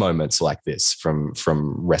miss moments like this from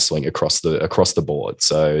wrestling across the board.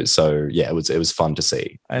 So yeah, it was fun to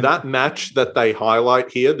see. And that match that they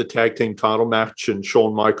highlight here, the tag team title match and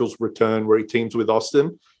Shawn Michaels' return where he teams with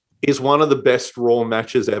Austin, is one of the best Raw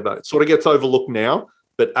matches ever. It sort of gets overlooked now,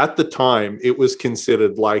 but at the time it was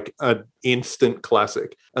considered like an instant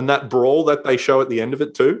classic. And that brawl that they show at the end of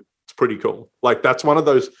it too, it's pretty cool. Like that's one of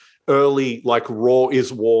those early like Raw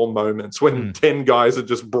is War moments when 10 guys are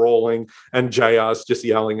just brawling and JR's just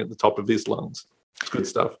yelling at the top of his lungs. It's good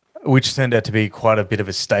stuff. Which turned out to be quite a bit of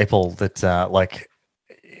a staple that like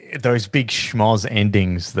those big schmoz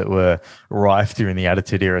endings that were rife during the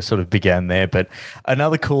Attitude Era sort of began there. But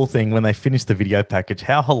another cool thing when they finished the video package,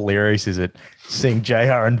 how hilarious is it seeing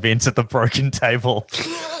JR and Vince at the broken table?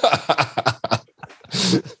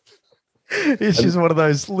 It's just one of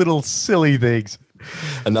those little silly things.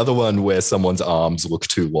 Another one where someone's arms look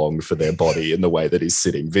too long for their body in the way that he's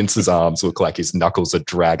sitting. Vince's arms look like his knuckles are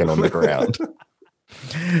dragging on the ground.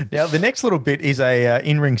 Now, the next little bit is a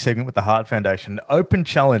in-ring segment with the Hart Foundation. Open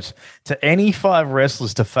challenge to any 5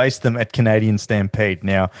 wrestlers to face them at Canadian Stampede.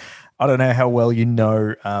 Now, I don't know how well you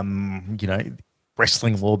know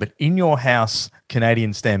wrestling law, but in your house,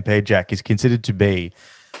 Canadian Stampede, Jack, is considered to be,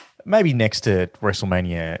 maybe next to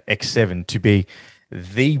WrestleMania X7, to be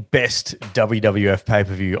the best WWF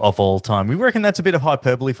pay-per-view of all time. We reckon that's a bit of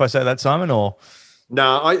hyperbole if I say that, Simon, or?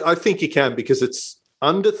 No, I think you can, because it's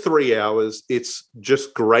under 3 hours. It's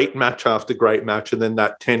just great match after great match. And then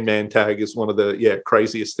that 10-man tag is one of the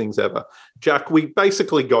craziest things ever. Jack, we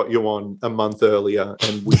basically got you on a month earlier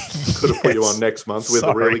and we could have put you on next month with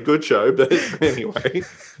a really good show. But anyway.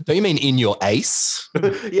 Don't you mean in your ace?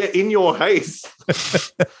 Yeah, in your ace.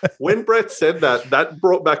 When Brett said that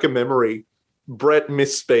brought back a memory. Brett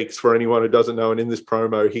misspeaks for anyone who doesn't know. And in this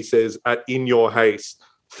promo, he says, at in your haste.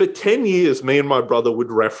 For 10 years, me and my brother would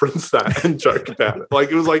reference that and joke about it.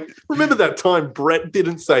 Like, it was like, remember that time Brett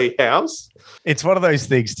didn't say house? It's one of those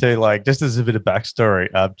things too, like, just as a bit of backstory.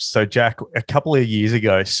 So, Jack, a couple of years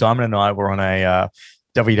ago, Simon and I were on a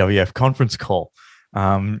WWF conference call,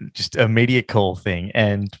 just a media call thing.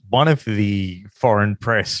 And one of the foreign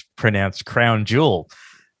press pronounced Crown Jewel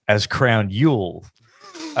as Crown Yule.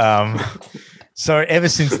 So ever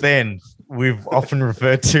since then, we've often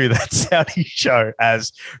referred to that Saudi show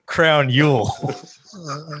as Crown Yule.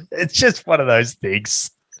 It's just one of those things.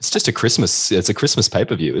 It's just a Christmas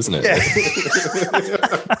pay-per-view, isn't it?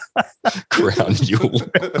 Yeah. Crown Yule.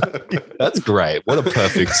 That's great. What a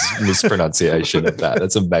perfect mispronunciation of that.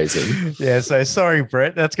 That's amazing. Yeah, so sorry,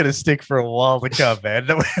 Brett. That's going to stick for a while to come, man.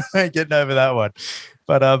 We ain't getting over that one.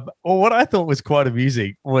 But what I thought was quite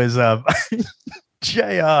amusing was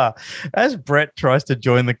JR, as Brett tries to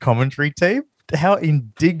join the commentary team, how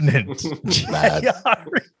indignant JR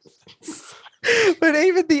is. But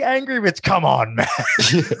even the angry bits, come on, man.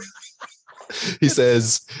 He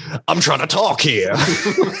says, I'm trying to talk here.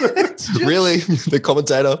 Really? The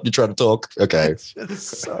commentator? You're trying to talk? Okay. It's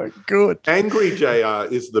just so good. Angry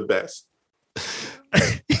JR is the best.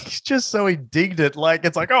 He's just so indignant. Like,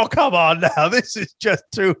 it's like, oh, come on now. This is just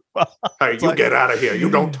too far. Hey, you get out of here. You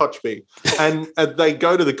don't touch me. And they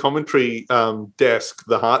go to the commentary desk,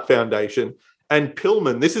 the Hart Foundation, and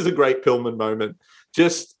Pillman, this is a great Pillman moment,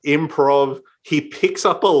 just improv. He picks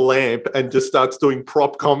up a lamp and just starts doing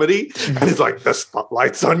prop comedy. And he's like, the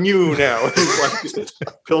spotlight's on you now. He's like,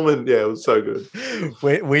 Pillman, yeah, it was so good.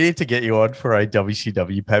 We need to get you on for a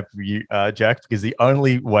WCW pay-per-view, Jack, because the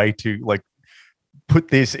only way to, like, put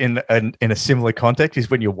this in a similar context is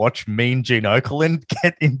when you watch Mean Gene Okerlund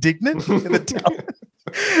get indignant in the talent.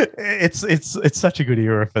 It's such a good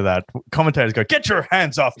era for that. Commentators go, get your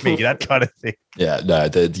hands off me, that kind of thing. Yeah, no,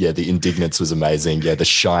 the indignance was amazing. Yeah, the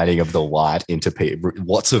shining of the light into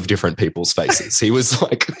lots of different people's faces. He was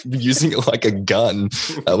like using it like a gun.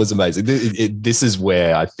 That was amazing. This is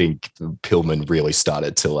where I think Pillman really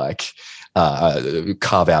started to like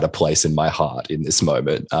carve out a place in my heart in this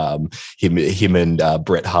moment. Him and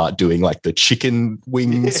Bret Hart doing like the chicken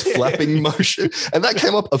wings flapping motion. And that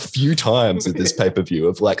came up a few times in this pay-per-view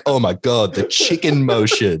of like, oh my God, the chicken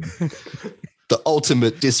motion, the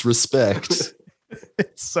ultimate disrespect.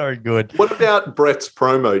 It's so good. What about Bret's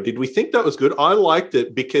promo? Did we think that was good? I liked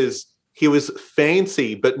it because he was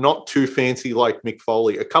fancy, but not too fancy like Mick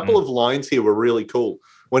Foley. A couple of lines here were really cool.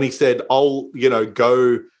 When he said, I'll,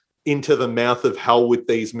 go into the mouth of hell with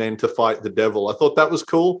these men to fight the devil. I thought that was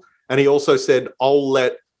cool. And he also said, I'll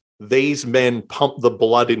let these men pump the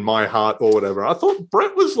blood in my heart or whatever. I thought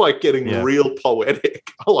Bret was like getting real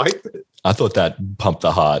poetic. I liked it. I thought that pump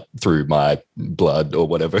the heart through my blood or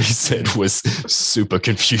whatever he said was super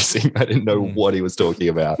confusing. I didn't know what he was talking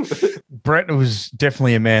about. Bret was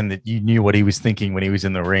definitely a man that you knew what he was thinking when he was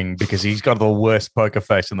in the ring because he's got the worst poker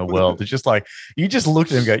face in the world. It's just like, you just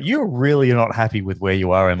looked at him and go, you're really not happy with where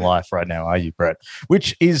you are in life right now, are you, Bret?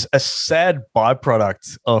 Which is a sad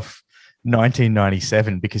byproduct of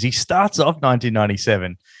 1997 because he starts off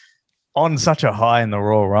 1997 on such a high in the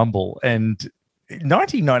Royal Rumble. And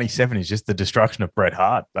 1997 is just the destruction of Bret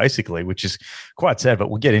Hart, basically, which is quite sad, but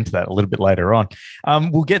we'll get into that a little bit later on.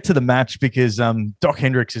 We'll get to the match because Doc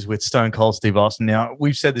Hendricks is with Stone Cold Steve Austin. Now,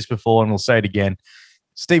 we've said this before and we'll say it again.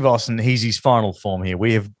 Steve Austin, he's his final form here.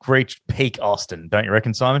 We have reached peak Austin, don't you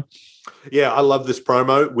reckon, Simon? Yeah, I love this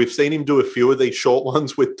promo. We've seen him do a few of these short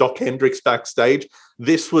ones with Doc Hendricks backstage.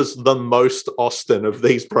 This was the most Austin of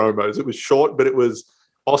these promos. It was short, but it was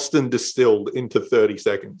Austin distilled into 30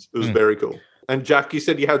 seconds. It was very cool. And Jack, you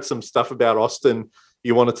said you had some stuff about Austin.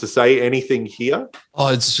 You wanted to say anything here? Oh,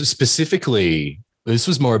 it's just specifically, this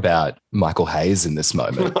was more about Michael Hayes in this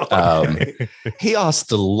moment. He asked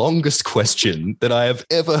the longest question that I have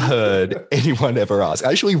ever heard anyone ever ask.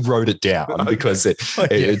 I actually wrote it down because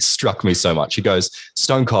it struck me so much. He goes,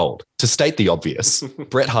 Stone Cold, to state the obvious,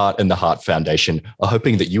 Bret Hart and the Hart Foundation are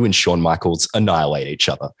hoping that you and Shawn Michaels annihilate each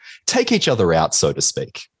other, take each other out, so to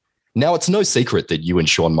speak. Now, it's no secret that you and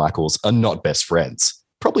Shawn Michaels are not best friends.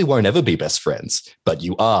 Probably won't ever be best friends, but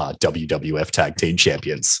you are WWF Tag Team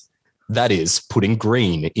Champions. That is putting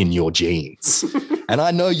green in your genes. And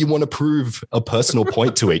I know you want to prove a personal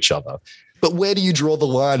point to each other, but where do you draw the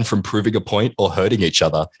line from proving a point or hurting each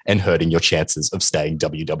other and hurting your chances of staying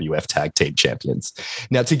WWF Tag Team Champions?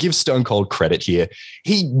 Now, to give Stone Cold credit here,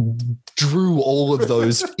 he drew all of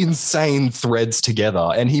those insane threads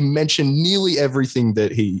together, and he mentioned nearly everything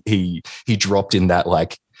that he dropped in that,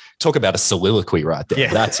 like, talk about a soliloquy right there.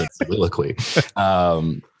 Yeah. That's a soliloquy.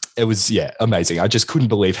 It was, amazing. I just couldn't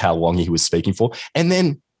believe how long he was speaking for. And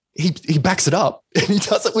then he backs it up and he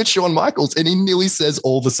does it with Shawn Michaels and he nearly says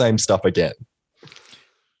all the same stuff again.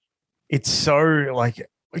 It's so like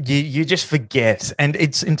you just forget. And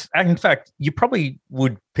it's in fact, you probably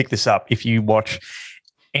would pick this up if you watch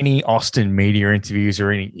any Austin media interviews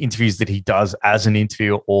or any interviews that he does as an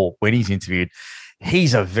interviewer or when he's interviewed.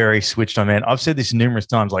 He's a very switched on man. I've said this numerous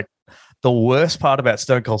times, like, the worst part about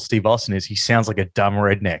Stone Cold Steve Austin is he sounds like a dumb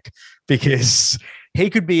redneck because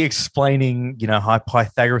he could be explaining, how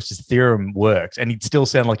Pythagoras' theorem works and he'd still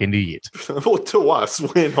sound like an idiot. Well, to us,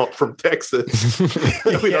 we're not from Texas.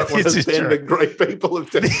 We don't want to offend the great people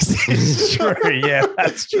of Texas. This is true. Yeah,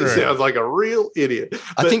 that's true. He sounds like a real idiot.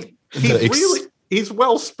 But I think he's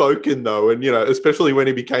well-spoken, though, and, especially when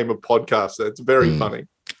he became a podcaster. It's very funny.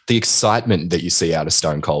 The excitement that you see out of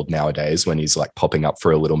Stone Cold nowadays when he's like popping up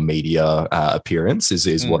for a little media appearance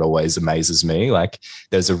is what always amazes me. Like,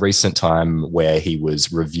 there's a recent time where he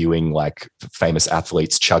was reviewing like famous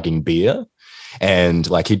athletes chugging beer. And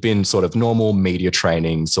like he'd been sort of normal media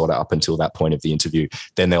training sort of up until that point of the interview.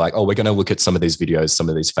 Then they're like, oh, we're going to look at some of these videos. Some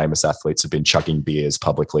of these famous athletes have been chugging beers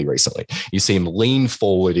publicly recently. You see him lean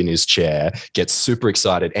forward in his chair, get super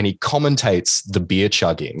excited, and he commentates the beer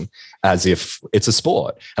chugging as if it's a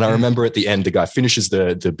sport. And I remember at the end, the guy finishes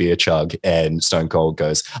the beer chug and Stone Cold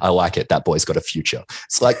goes, I like it. That boy's got a future.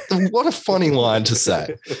 It's like, what a funny line to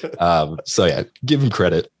say. So yeah, give him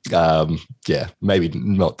credit. Maybe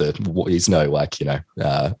not he's no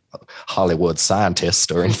Hollywood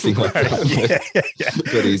scientist or anything like that.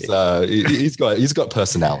 But he's got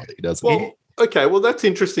personality, doesn't he? Okay, well, that's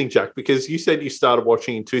interesting, Jack, because you said you started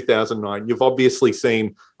watching in 2009. You've obviously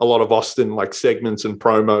seen a lot of Austin like segments and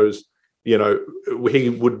promos, he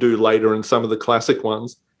would do later in some of the classic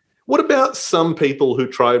ones. What about some people who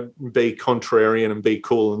try to be contrarian and be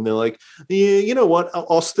cool and they're like, yeah, you know what?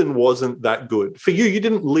 Austin wasn't that good. For you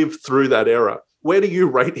didn't live through that era. Where do you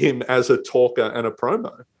rate him as a talker and a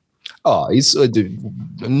promo? Oh, he's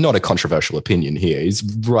not a controversial opinion here. He's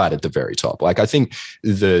right at the very top. Like, I think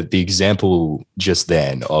the example just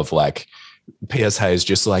then of like P.S. Hayes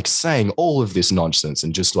just like saying all of this nonsense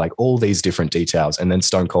and just like all these different details, and then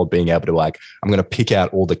Stone Cold being able to like, I'm going to pick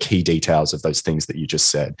out all the key details of those things that you just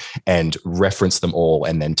said and reference them all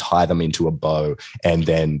and then tie them into a bow and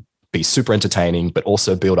then be super entertaining, but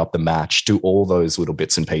also build up the match, do all those little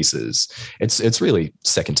bits and pieces. It's really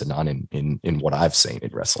second to none in what I've seen in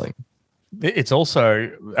wrestling. It's also,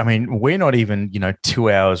 I mean, we're not even, 2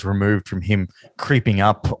 hours removed from him creeping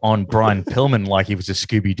up on Brian Pillman like he was a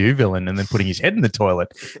Scooby-Doo villain and then putting his head in the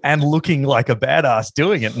toilet and looking like a badass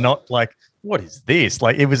doing it, not like, what is this?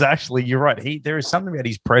 Like, it was actually, you're right. There is something about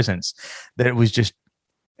his presence that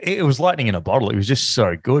it was lightning in a bottle. It was just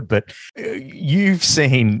so good. But you've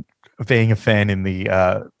seen, being a fan in the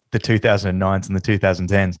 2009s and the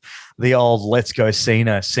 2010s, the old "Let's go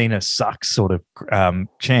Cena sucks" sort of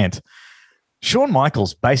chant. Shawn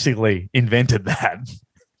Michaels basically invented that.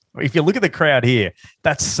 If you look at the crowd here,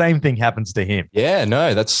 that same thing happens to him. Yeah,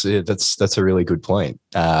 no, that's a really good point.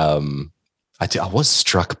 I was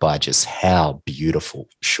struck by just how beautiful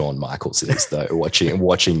Shawn Michaels is, though,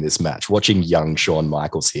 watching this match, watching young Shawn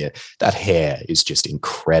Michaels here. That hair is just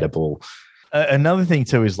incredible. Another thing,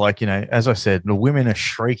 too, is like, as I said, the women are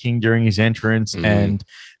shrieking during his entrance, and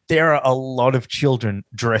there are a lot of children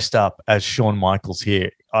dressed up as Shawn Michaels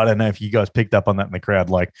here. I don't know if you guys picked up on that in the crowd.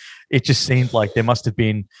 Like, it just seemed like there must have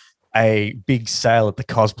been a big sale at the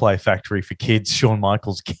cosplay factory for kids' Shawn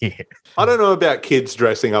Michaels gear. I don't know about kids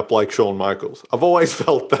dressing up like Shawn Michaels. I've always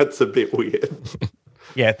felt that's a bit weird.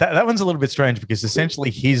 Yeah, that one's a little bit strange because essentially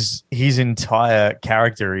his entire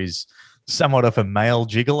character is somewhat of a male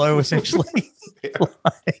gigolo, essentially.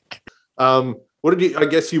 What did you? I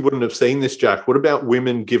guess you wouldn't have seen this, Jack. What about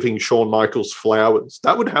women giving Shawn Michaels flowers?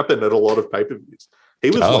 That would happen at a lot of pay-per-views.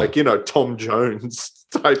 He was like, Tom Jones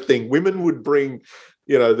type thing. Women would bring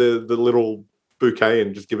the little bouquet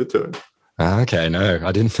and just give it to him. Okay, no,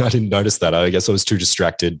 I didn't notice that. I guess I was too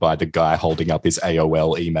distracted by the guy holding up his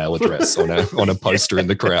AOL email address on a poster in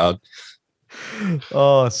the crowd.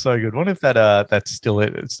 Oh, so good. What if that's still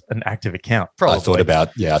it's an active account? Probably.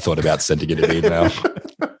 I thought about sending it an email.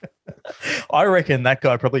 I reckon that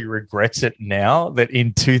guy probably regrets it now that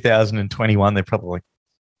in 2021 they're probably like,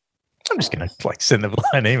 I'm just going to send them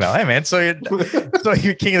an email. Hey man, so you're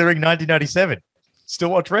King of the Ring 1997. Still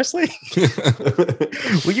watch wrestling?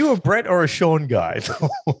 Were you a Brett or a Shawn guy?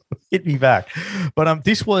 Hit me back. But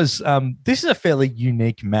this is a fairly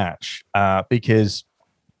unique match because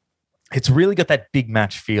it's really got that big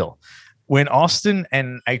match feel. When Austin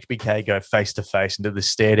and HBK go face to face into the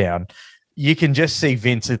stare down, you can just see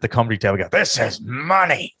Vince at the comedy table go, "This is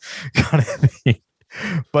money," kind of thing.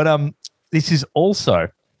 But this is also,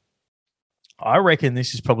 I reckon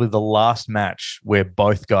this is probably the last match where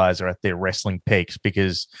both guys are at their wrestling peaks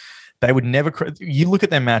because they would never. You look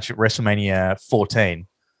at their match at WrestleMania 14,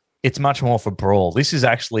 it's much more for brawl. This is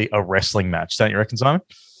actually a wrestling match, don't you reckon, Simon?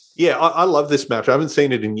 Yeah, I love this match. I haven't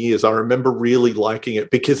seen it in years. I remember really liking it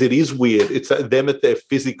because it is weird. It's them at their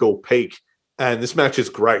physical peak, and this match is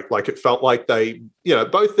great. Like, it felt like they,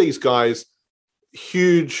 both these guys,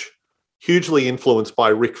 hugely influenced by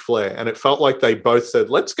Ric Flair, and it felt like they both said,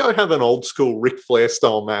 let's go have an old school Ric Flair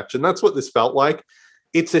style match, and that's what this felt like.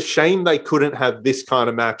 It's a shame they couldn't have this kind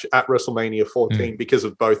of match at WrestleMania 14 because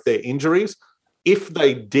of both their injuries. If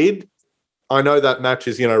they did, I know that match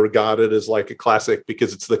is, regarded as like a classic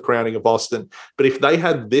because it's the crowning of Austin, but if they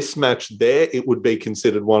had this match there, it would be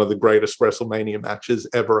considered one of the greatest WrestleMania matches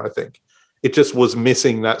ever, I think. It just was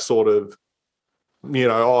missing that sort of,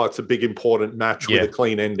 it's a big important match with a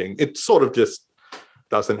clean ending. It sort of just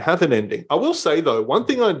doesn't have an ending. I will say, though, one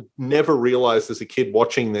thing I never realized as a kid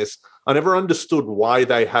watching this, I never understood why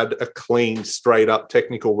they had a clean, straight-up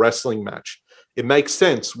technical wrestling match. It makes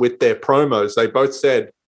sense with their promos. They both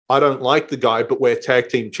said, I don't like the guy, but we're tag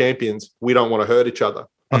team champions. We don't want to hurt each other.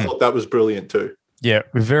 I thought that was brilliant, too. Yeah,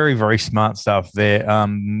 very, very smart stuff there.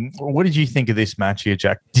 What did you think of this match here,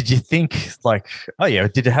 Jack? Did you think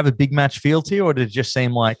did it have a big match feel to you, or did it just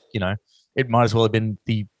seem like, it might as well have been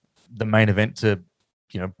the main event to,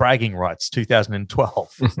 bragging rights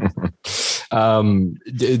 2012?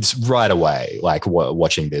 It's right away, like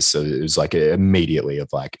watching this, it was like immediately of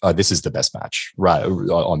like, oh, this is the best match right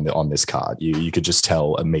on this card. You could just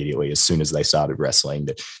tell immediately as soon as they started wrestling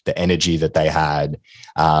the energy that they had.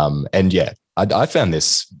 And yeah, I found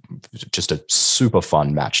this just a super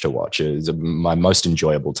fun match to watch. It was my most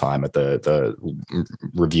enjoyable time at the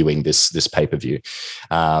reviewing this pay-per-view.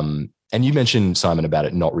 And you mentioned, Simon, about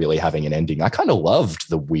it not really having an ending. I kind of loved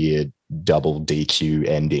the weird double DQ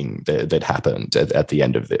ending that happened at the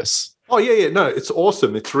end of this. Oh, yeah. No, it's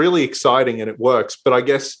awesome. It's really exciting and it works. But I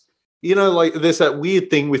guess, there's that weird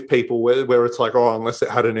thing with people where it's like, oh, unless it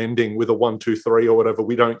had an ending with a 1, 2, 3 or whatever,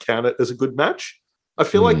 we don't count it as a good match. I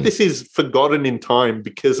feel like this is forgotten in time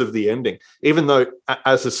because of the ending, even though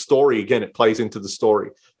as a story, again, it plays into the story.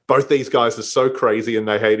 Both these guys are so crazy and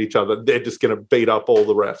they hate each other. They're just going to beat up all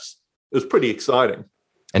the refs. It was pretty exciting.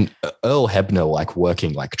 And Earl Hebner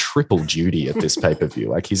working triple duty at this pay-per-view.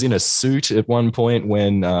 Like, he's in a suit at one point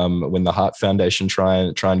when the Hart Foundation try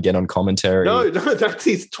and get on commentary. No, that's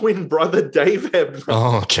his twin brother, Dave Hebner.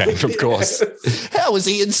 Oh, okay, of course. How is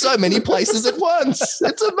he in so many places at once?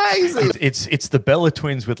 It's amazing. It's the Bella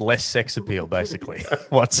twins with less sex appeal, basically.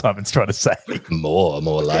 What Simon's trying to say. More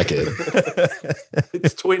like it.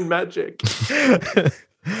 It's twin magic.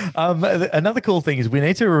 Another cool thing is we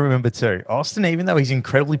need to remember too, Austin, even though he's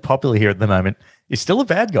incredibly popular here at the moment, is still a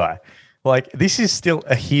bad guy. Like, this is still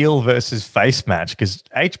a heel versus face match because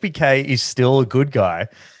HBK is still a good guy,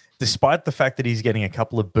 despite the fact that he's getting a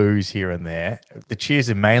couple of boos here and there. The cheers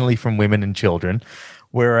are mainly from women and children,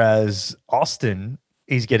 whereas Austin,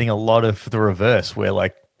 he's getting a lot of the reverse, where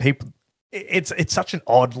like people, it's such an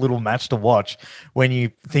odd little match to watch when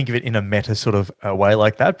you think of it in a meta sort of way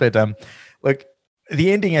like that. But like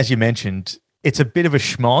the ending, as you mentioned, it's a bit of a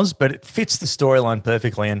schmoz, but it fits the storyline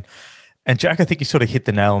perfectly. And Jack, I think you sort of hit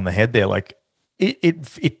the nail on the head there. Like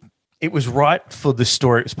it was right for the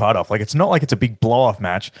story it was part of. Like, it's not like it's a big blow-off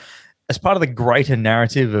match. As part of the greater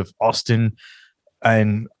narrative of Austin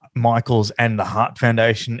and Michaels and the Hart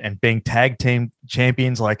Foundation and being tag team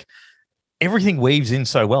champions, like everything weaves in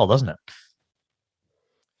so well, doesn't it?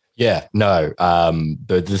 Yeah, no.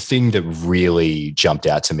 The thing that really jumped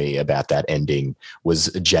out to me about that ending was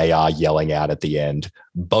JR yelling out at the end,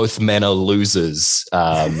 "Both men are losers."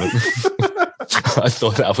 I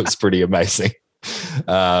thought that was pretty amazing.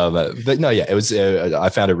 But no, yeah, it was. I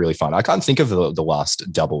found it really fun. I can't think of the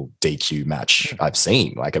last double DQ match I've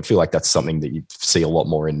seen. Like, I feel like that's something that you see a lot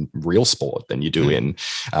more in real sport than you do in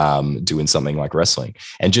doing something like wrestling.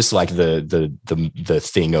 And just like the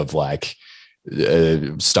thing of like,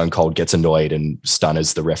 Stone Cold gets annoyed and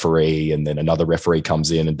stunners the referee, and then another referee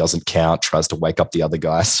comes in and doesn't count, tries to wake up the other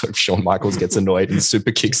guy. So Shawn Michaels gets annoyed and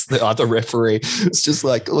super kicks the other referee. It's just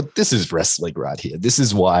like, oh, this is wrestling right here. This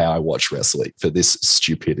is why I watch wrestling, for this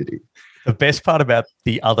stupidity. The best part about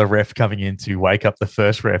the other ref coming in to wake up the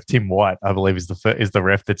first ref, Tim White, I believe is the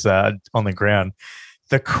ref that's on the ground.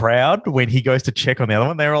 The crowd, when he goes to check on the other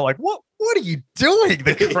one, they're all like, what are you doing?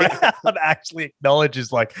 The crowd actually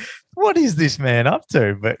acknowledges, like, what is this man up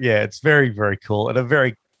to? But yeah, it's very, very cool and a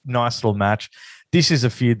very nice little match. This is a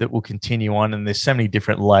feud that will continue on, and there's so many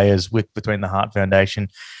different layers between the Hart Foundation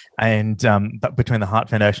and between the Hart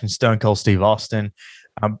Foundation, Stone Cold Steve Austin,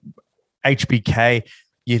 HBK.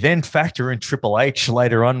 You then factor in Triple H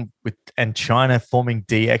later on and China forming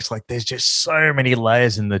DX. Like, there's just so many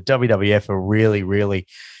layers, and the WWF are really, really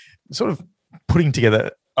sort of putting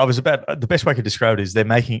together. The best way I could describe it is they're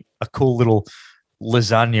making a cool little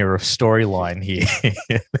lasagna of storyline here.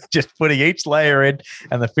 Just putting each layer in,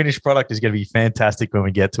 and the finished product is going to be fantastic when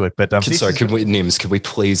we get to it. But could we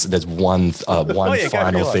please? There's one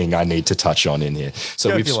final thing I need to touch on in here.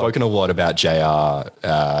 So we've spoken a lot about JR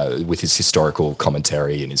with his historical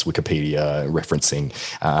commentary and his Wikipedia referencing.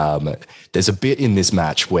 There's a bit in this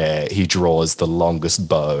match where he draws the longest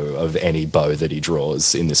bow of any bow that he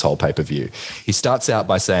draws in this whole pay-per-view. He starts out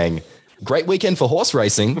by saying, "Great weekend for horse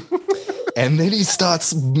racing." And then he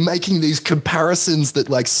starts making these comparisons that,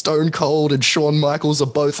 like, Stone Cold and Shawn Michaels are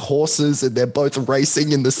both horses and they're both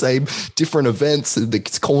racing in the same different events, and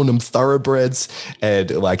it's calling them thoroughbreds.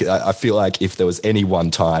 And like, I feel like if there was any one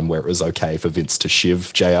time where it was okay for Vince to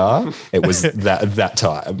shiv JR, it was that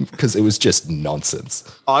time, because it was just nonsense.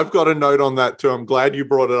 I've got a note on that too. I'm glad you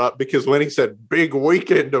brought it up, because when he said big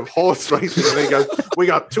weekend of horse racing, and he goes, "We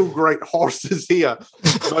got two great horses here."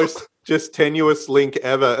 Most just tenuous link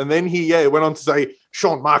ever. And then he went on to say,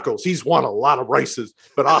 Shawn Michaels, he's won a lot of races,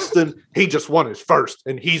 but Austin, he just won his first,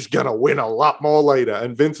 and he's gonna win a lot more later.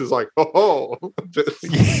 And Vince is like, just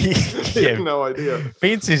no idea.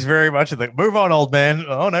 Vince is very much like, move on, old man.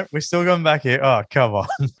 Oh no, we're still going back here. Oh, come on.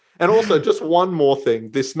 And also, just one more thing.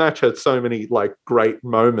 This match had so many like great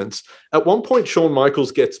moments. At one point, Shawn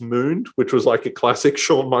Michaels gets mooned, which was like a classic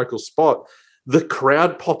Shawn Michaels spot. The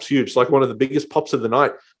crowd pops huge, like one of the biggest pops of the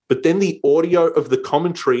night. But then the audio of the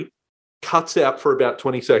commentary cuts out for about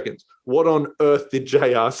 20 seconds. What on earth did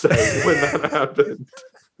JR say when that happened?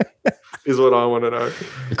 Is what I want to know.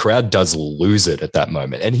 The crowd does lose it at that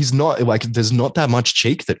moment. And he's not like, there's not that much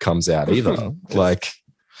cheek that comes out either. Like,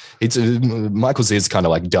 it's Michaels is kind of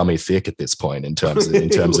like dummy thick at this point in terms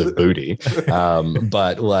of booty.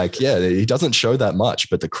 But like, yeah, he doesn't show that much,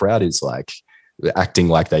 but the crowd is like acting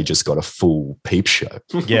like they just got a full peep show.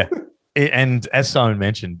 Yeah. And as Simon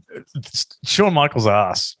mentioned, Shawn Michaels'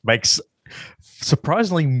 ass makes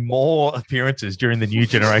surprisingly more appearances during the New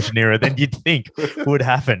Generation era than you'd think would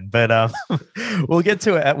happen. But we'll get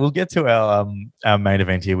to our main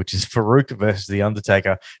event here, which is Farouk versus The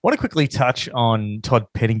Undertaker. I want to quickly touch on Todd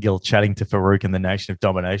Pettingill chatting to Farouk in the Nation of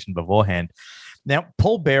Domination beforehand. Now,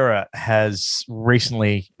 Paul Bearer has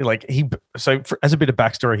recently, as a bit of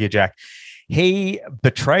backstory here, Jack, he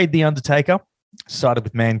betrayed The Undertaker, started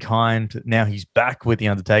with Mankind. Now he's back with The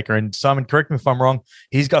Undertaker. And Simon, correct me if I'm wrong,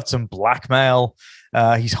 he's got some blackmail.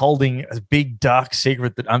 He's holding a big dark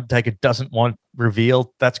secret that Undertaker doesn't want revealed.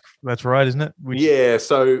 That's right, isn't it? Yeah,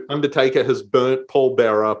 so Undertaker has burnt Paul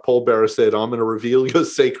Bearer. Paul Bearer said, "I'm going to reveal your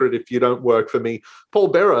secret if you don't work for me." Paul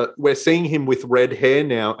Bearer, we're seeing him with red hair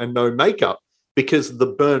now and no makeup because the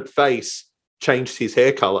burnt face changed his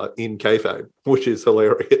hair color in kayfabe, which is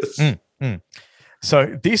hilarious.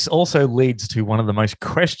 So this also leads to one of the most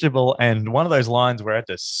questionable and one of those lines where I had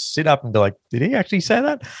to sit up and be like, did he actually say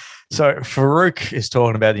that? So Farouk is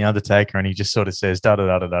talking about The Undertaker and he just sort of says, da, da,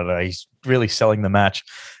 da, da, da, da. He's really selling the match.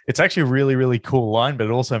 It's actually a really, really cool line, but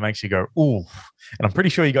it also makes you go, ooh. And I'm pretty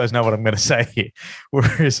sure you guys know what I'm going to say here.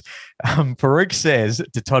 Whereas Farouk says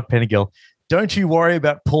to Todd Pettengill, don't you worry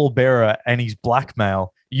about Paul Bearer and his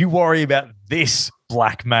blackmail. You worry about this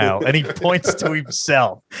blackmail. And he points to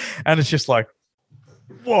himself. And it's just like,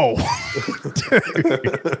 whoa.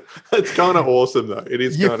 Dude. It's kind of awesome, though. It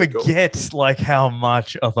is kind of cool. You forget like how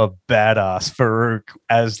much of a badass Farouk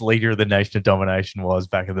as leader of the Nation of Domination was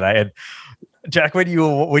back in the day. And Jack, when you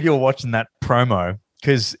were watching that promo,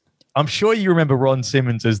 because I'm sure you remember Ron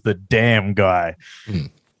Simmons as the damn guy.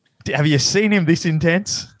 Have you seen him this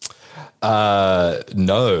intense?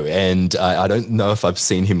 No, and I don't know if I've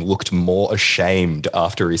seen him looked more ashamed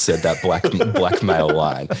after he said that blackmail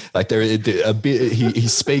line. Like there a bit, he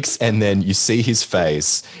speaks, and then you see his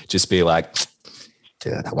face just be like,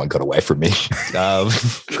 "Dude, that one got away from me."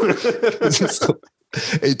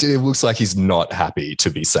 It looks like he's not happy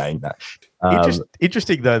to be saying that.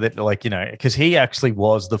 Interesting though that because he actually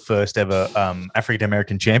was the first ever African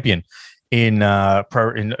American champion in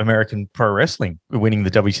American pro wrestling, winning the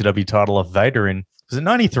WCW title off Vader in, was it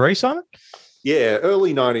 93, Simon? Yeah,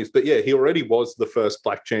 early 90s. But yeah, he already was the first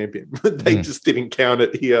black champion. They just didn't count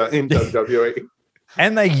it here in WWE.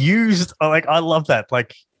 And they used, I love that.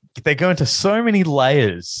 Like, they go into so many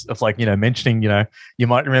layers of mentioning, you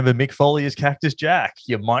might remember Mick Foley as Cactus Jack.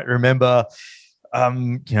 You might remember,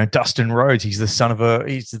 Dustin Rhodes. He's the son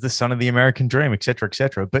of the American Dream, et cetera, et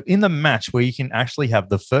cetera. But in the match where you can actually have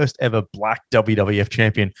the first ever black WWF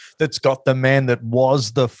champion that's got the man that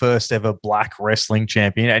was the first ever black wrestling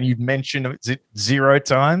champion, and you'd mention it 0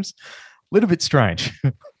 times, a little bit strange.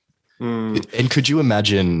 And could you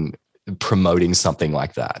imagine promoting something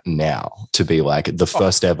like that now to be like the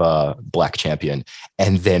first ever black champion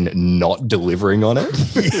and then not delivering on it?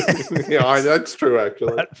 Yeah, that's true,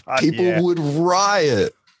 actually. People would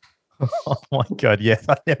riot. Oh my God, yeah.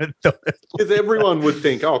 I never thought it. Because everyone would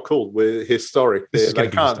think, oh, cool, we're historic. They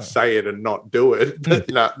can't say it and not do it. But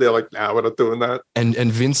they're like, nah, we're not doing that. And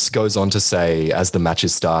Vince goes on to say, as the match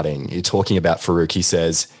is starting, you're talking about Farouk, he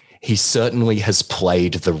says, he certainly has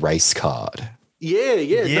played the race card.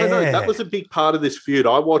 Yeah. No, that was a big part of this feud.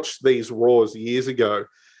 I watched these Raws years ago.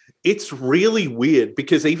 It's really weird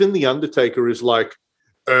because even The Undertaker is like,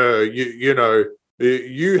 you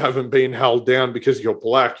haven't been held down because you're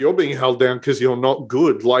black. You're being held down because you're not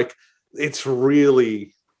good. Like, it's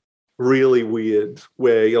really, really weird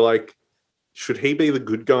where you're like, should he be the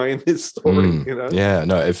good guy in this story? Yeah,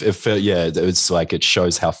 no, it's like it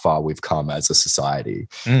shows how far we've come as a society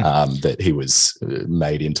that he was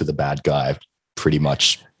made into the bad guy pretty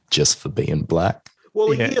much just for being black.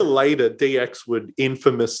 Well, a year later, DX would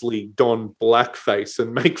infamously don blackface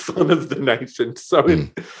and make fun of the nation. So it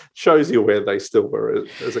shows you where they still were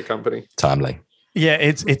as a company. Timely. Yeah,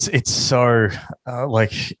 it's so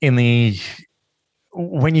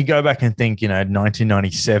when you go back and think,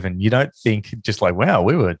 1997, you don't think just like,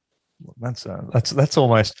 wow, that's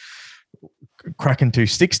almost cracking two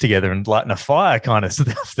sticks together and lighting a fire kind of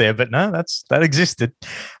stuff there. But no, that existed.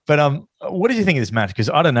 But what did you think of this match? Because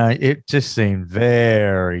I don't know, it just seemed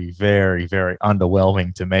very, very, very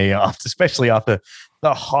underwhelming to me, especially after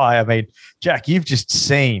the high. I mean, Jack, you have just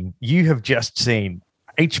seen HBK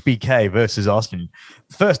versus Austin.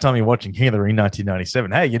 First time you're watching Healer in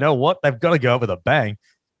 1997. Hey, you know what? They've got to go with a bang.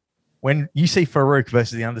 When you see Farouk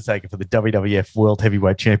versus The Undertaker for the WWF World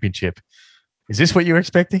Heavyweight Championship, is this what you're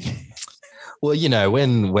expecting? Well,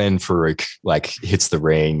 when Farouk hits the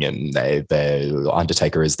ring and the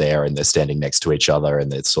Undertaker is there and they're standing next to each other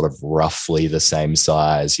and they're sort of roughly the same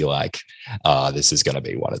size, you're like, this is going to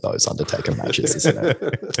be one of those Undertaker matches, isn't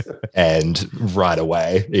it? And right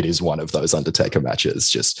away, it is one of those Undertaker matches.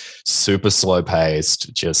 Just super slow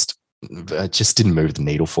paced. Just didn't move the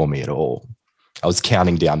needle for me at all. I was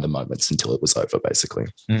counting down the moments until it was over, basically.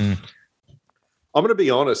 I'm going to be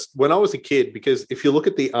honest. When I was a kid, because if you look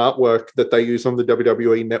at the artwork that they use on the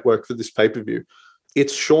WWE Network for this pay-per-view,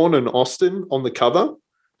 it's Shawn and Austin on the cover,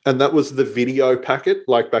 and that was the video packet,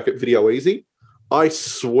 like back at Video Easy. I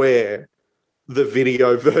swear the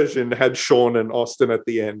video version had Shawn and Austin at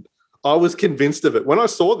the end. I was convinced of it. When I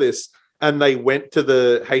saw this and they went to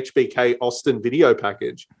the HBK Austin video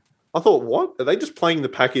package, I thought, what? Are they just playing the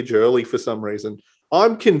package early for some reason?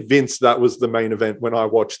 I'm convinced that was the main event when I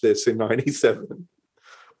watched this in 97.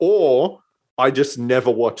 Or I just never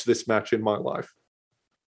watched this match in my life.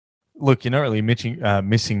 Look, you're not really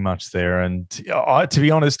missing much there. And to be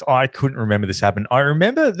honest, I couldn't remember this happened. I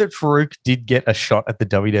remember that Farouk did get a shot at the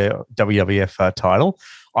WWF title.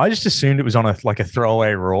 I just assumed it was on a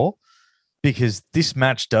throwaway Raw, because this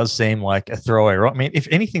match does seem like a throwaway Raw. I mean, if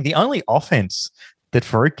anything, the only offense that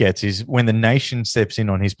Farouk gets is when the Nation steps in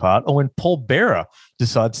on his part, or when Paul Bearer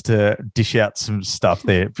decides to dish out some stuff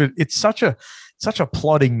there. But it's such a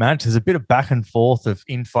plodding match. There's a bit of back and forth of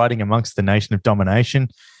infighting amongst the Nation of Domination.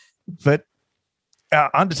 But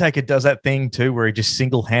Undertaker does that thing too, where he just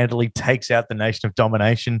single-handedly takes out the Nation of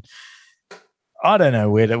Domination. I don't know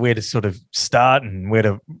where to sort of start and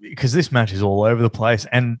because this match is all over the place,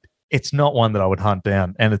 and it's not one that I would hunt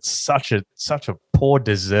down. And it's such a poor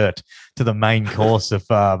dessert to the main course of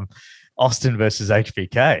Austin versus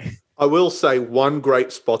HBK. I will say one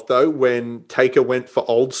great spot though, when Taker went for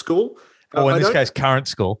old school. Or in this case, current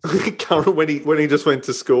school. Current, when he just went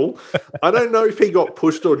to school. I don't know if he got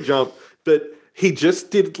pushed or jumped, but he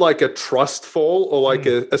just did like a trust fall or like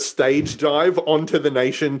a stage dive onto the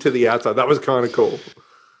Nation to the outside. That was kind of cool.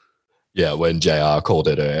 Yeah, when JR called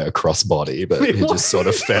it a crossbody, but he just sort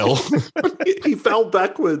of fell. He fell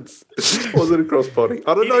backwards. Wasn't a crossbody.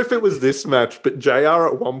 I don't know if it was this match, but JR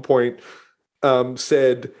at one point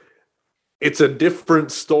said, "It's a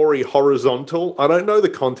different story horizontal." I don't know the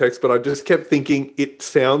context, but I just kept thinking it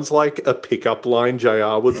sounds like a pickup line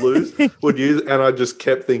JR would use. And I just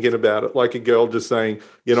kept thinking about it, like a girl just saying,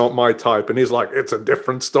 "You're not my type." And he's like, "It's a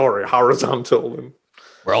different story horizontal." And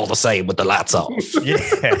we're all the same with the lights off. Yeah.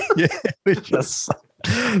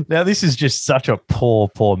 Now, this is just such a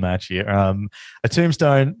poor match here. A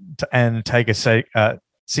tombstone and Taker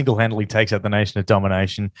single-handedly takes out the Nation of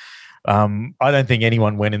Domination. I don't think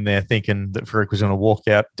anyone went in there thinking that Farouk was going to walk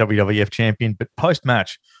out WWF champion, but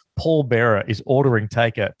post-match, Paul Bearer is ordering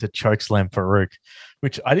Taker to chokeslam Farouk,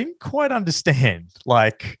 which I didn't quite understand.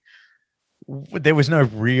 Like, there was no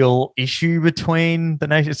real issue between the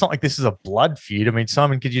Nation. It's not like this is a blood feud. I mean,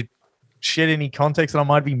 Simon, could you shed any context that I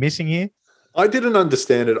might be missing here? I didn't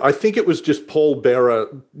understand it. I think it was just Paul Bearer,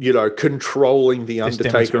 controlling the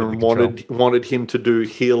Undertaker and wanted him to do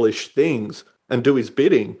heelish things and do his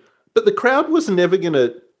bidding. But the crowd was never going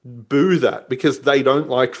to boo that because they don't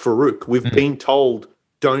like Farouk. We've been told,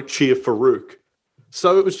 don't cheer Farouk.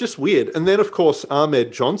 So it was just weird. And then, of course,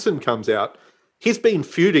 Ahmed Johnson comes out. He's been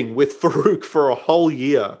feuding with Farouk for a whole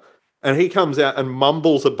year. And he comes out and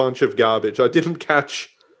mumbles a bunch of garbage. I didn't catch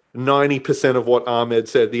 90% of what Ahmed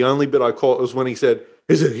said. The only bit I caught was when he said,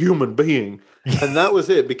 "He's a human being." And that was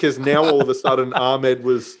it, because now all of a sudden Ahmed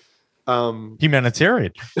was...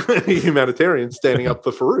 humanitarian standing up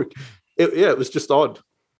for Farouk. It was just odd.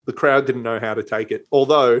 The crowd didn't know how to take it.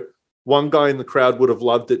 Although one guy in the crowd would have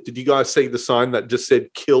loved it. Did you guys see the sign that just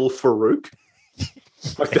said "Kill Farouk"?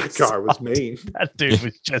 Like, that guy was mean. That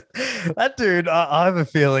dude. I have a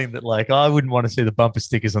feeling that, like, I wouldn't want to see the bumper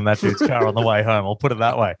stickers on that dude's car on the way home. I'll put it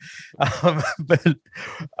that way. But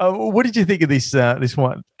what did you think of this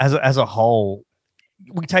one as a whole?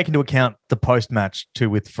 We take into account the post-match too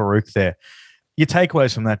with Farouk there. Your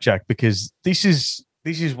takeaways from that, Jack, because this is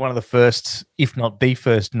one of the first, if not the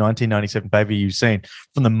first, 1997 pay-per-view you've seen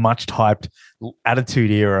from the much-hyped Attitude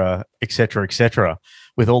Era, et cetera,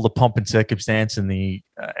 with all the pomp and circumstance and the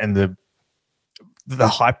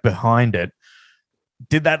hype behind it.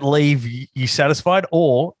 Did that leave you satisfied?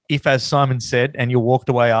 Or if, as Simon said, and you walked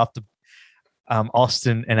away after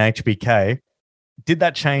Austin and HBK, did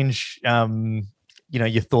that change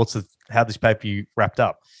your thoughts of how this pay-per-view wrapped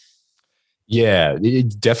up? Yeah,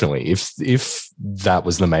 definitely. If that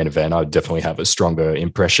was the main event, I'd definitely have a stronger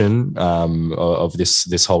impression of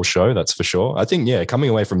this whole show. That's for sure. I think, coming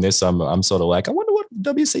away from this, I'm sort of like, I wonder what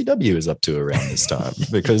WCW is up to around this time,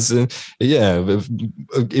 because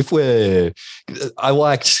I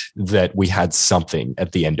liked that we had something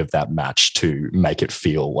at the end of that match to make it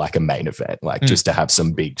feel like a main event, like just to have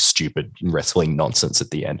some big stupid wrestling nonsense at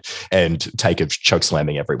the end, and Taker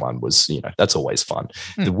chokeslamming everyone was, that's always fun.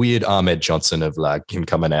 The weird Ahmed Johnson of like him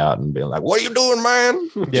coming out and being like, "What are you doing, man?"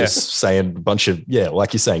 Just saying a bunch of,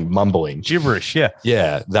 like you're saying, mumbling gibberish.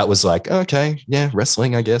 Yeah, that was like, okay,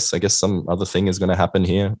 wrestling, I guess some other thing is going to happen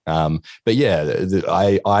here. But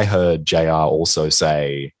I heard JR also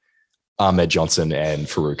say Ahmed Johnson and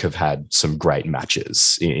Farouk have had some great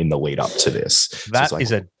matches in the lead up to this. That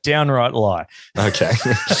is a downright lie. Okay.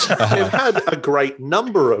 They've had a great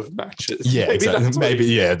number of matches. Yeah,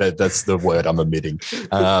 maybe that's the word I'm omitting.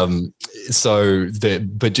 But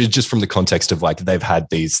just from the context of like, they've had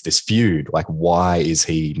this feud, like, why is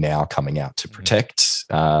he now coming out to protect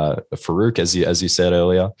Farouk, as you said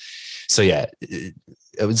earlier? So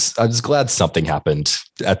I was glad something happened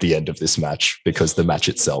at the end of this match because the match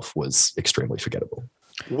itself was extremely forgettable.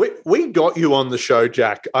 We got you on the show,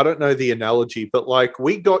 Jack. I don't know the analogy, but like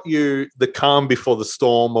we got you the calm before the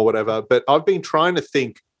storm or whatever. But I've been trying to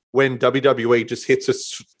think when WWE just hits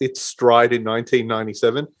its stride in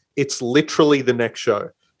 1997, it's literally the next show.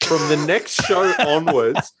 From the next show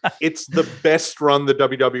onwards, it's the best run the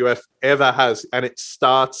WWF ever has, and it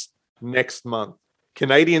starts next month.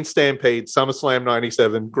 Canadian Stampede, SummerSlam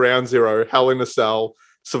 97, Ground Zero, Hell in a Cell,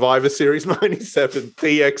 Survivor Series 97,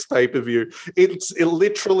 DX pay-per-view. It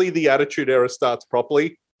literally, the Attitude Era starts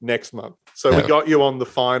properly next month. So we got you on the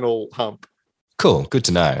final hump. Cool. Good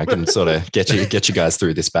to know. I can sort of get you guys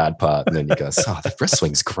through this bad part. And then you guys, the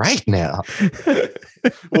wrestling's great now.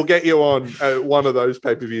 We'll get you on one of those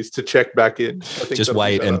pay-per-views to check back in. Just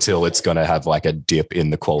wait until it's going to have like a dip in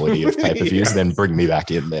the quality of pay-per-views, yes. Then bring me back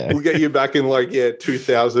in there. We'll get you back in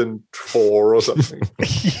 2004 or something.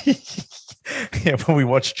 Yeah, when we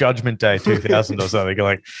watch Judgment Day 2000 or something, you're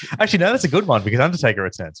like, actually, no, that's a good one because Undertaker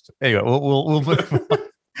returns. Anyway, we'll move on.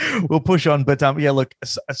 We'll push on, but look,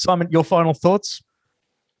 Simon, your final thoughts?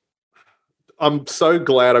 I'm so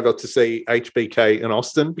glad I got to see HBK in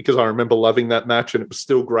Austin because I remember loving that match and it was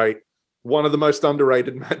still great. One of the most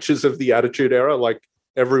underrated matches of the Attitude Era. Like,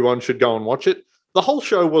 everyone should go and watch it. The whole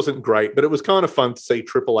show wasn't great, but it was kind of fun to see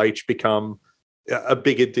Triple H become a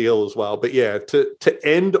bigger deal as well. But yeah, to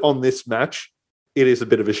end on this match, it is a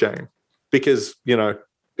bit of a shame because, a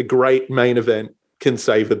great main event can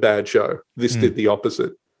save a bad show. This did the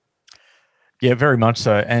opposite. Yeah, very much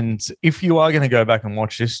so. And if you are going to go back and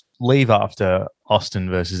watch this, leave after Austin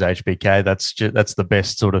versus HBK. That's the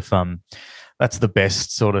best sort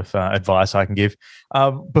of advice I can give.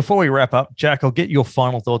 Before we wrap up, Jack, I'll get your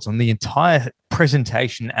final thoughts on the entire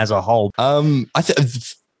presentation as a whole.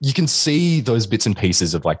 You can see those bits and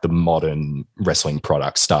pieces of like the modern wrestling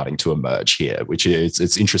product starting to emerge here, which is,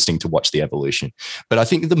 it's interesting to watch the evolution. But I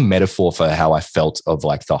think the metaphor for how I felt of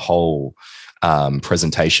like the whole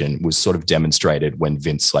presentation was sort of demonstrated when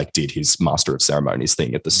Vince like did his Master of Ceremonies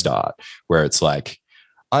thing at the start, where it's like,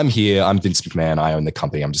 I'm here, I'm Vince McMahon, I own the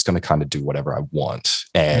company, I'm just going to kind of do whatever I want.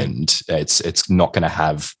 And it's not going to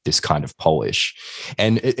have this kind of polish.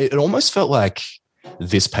 And it almost felt like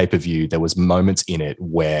this pay-per-view, there was moments in it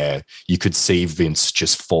where you could see Vince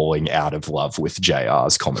just falling out of love with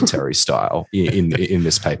JR's commentary style in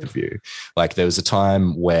this pay-per-view. Like there was a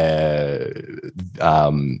time where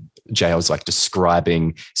JR was like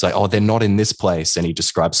describing, it's like, oh, they're not in this place. And he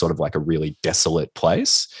described sort of like a really desolate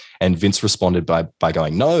place. And Vince responded by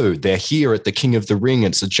going, no, they're here at the King of the Ring.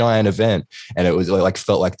 It's a giant event. And it was like,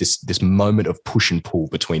 felt like this moment of push and pull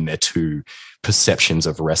between their two perceptions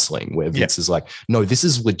of wrestling, where Vince is like, no, this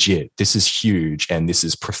is legit. This is huge. And this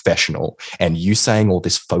is professional. And you saying all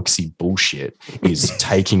this folksy bullshit is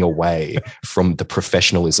taking away from the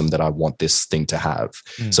professionalism that I want this thing to have.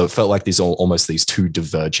 So it felt like these almost these two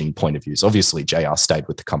diverging point of views. Obviously, JR stayed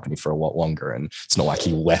with the company for a lot longer. And it's not like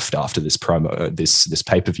he left after this promo, this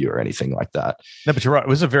pay-per-view or anything like that. No, but you're right. It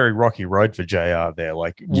was a very rocky road for JR there.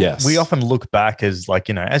 Like, yes. We often look back as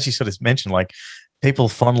like, as you sort of mentioned, like people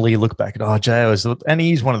fondly look back at, JR and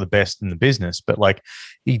he's one of the best in the business, but like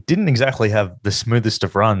he didn't exactly have the smoothest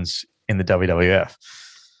of runs in the WWF.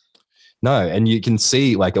 No, and you can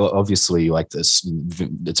see, like, obviously, like this,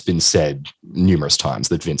 it's been said numerous times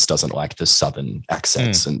that Vince doesn't like the Southern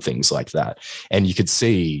accents and things like that. And you could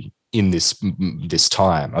see in this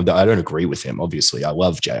time, I don't agree with him. Obviously, I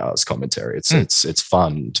love JR's commentary. It's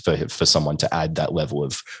fun for someone to add that level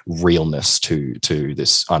of realness to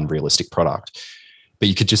this unrealistic product. But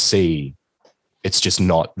you could just see it's just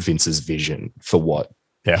not Vince's vision for what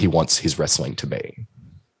he wants his wrestling to be.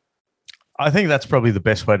 I think that's probably the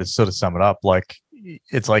best way to sort of sum it up. Like,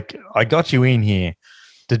 it's like, I got you in here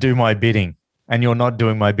to do my bidding, and you're not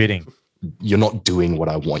doing my bidding. You're not doing what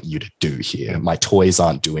I want you to do here. My toys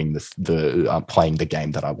aren't doing playing the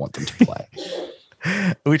game that I want them to play.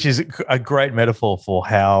 Which is a great metaphor for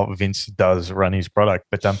how Vince does run his product.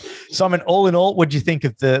 But Simon, all in all, what do you think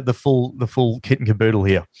of the full kit and caboodle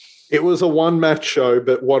here? It was a one-match show,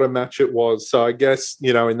 but what a match it was. So I guess,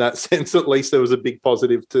 in that sense, at least there was a big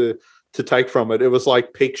positive to take from it. It was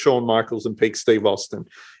like peak Shawn Michaels and peak Steve Austin.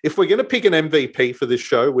 If we're going to pick an MVP for this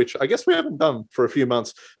show, which I guess we haven't done for a few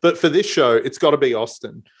months, but for this show, it's got to be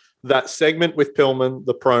Austin. That segment with Pillman,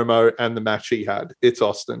 the promo, and the match he had, it's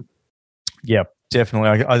Austin. Yeah,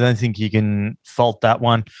 definitely. I don't think you can fault that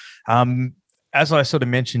one. As I sort of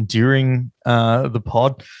mentioned during the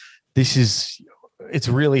pod, it's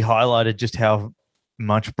really highlighted just how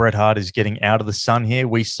much Bret Hart is getting out of the sun here.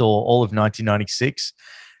 We saw all of 1996.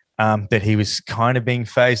 that he was kind of being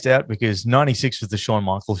phased out, because 96 was the Shawn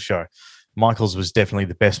Michaels show. Michaels was definitely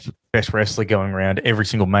the best wrestler going around every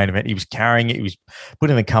single main event. He was carrying it. He was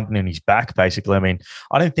putting the company on his back, basically. I mean,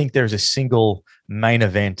 I don't think there's a single main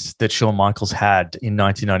event that Shawn Michaels had in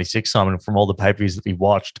 1996, Simon, from all the pay-per-views that we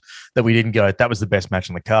watched, that we didn't go, that was the best match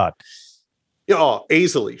on the card. Yeah,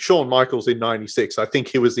 easily. Shawn Michaels in 96. I think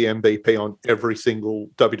he was the MVP on every single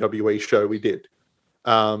WWE show we did.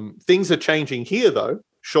 Things are changing here, though.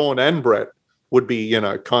 Shawn and Brett would be,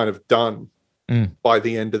 kind of done by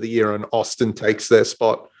the end of the year, and Austin takes their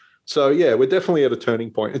spot. So, yeah, we're definitely at a turning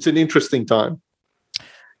point. It's an interesting time.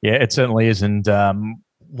 Yeah, it certainly is. And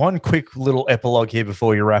one quick little epilogue here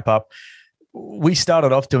before we wrap up. We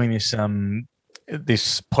started off doing this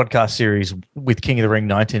this podcast series with King of the Ring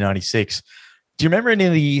 1996. Do you remember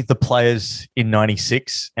any of the players in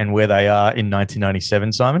 96 and where they are in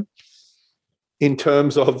 1997, Simon? In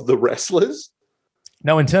terms of the wrestlers?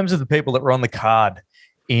 No, in terms of the people that were on the card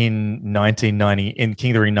in 1990 in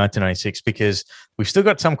King of the Ring 1996, because we've still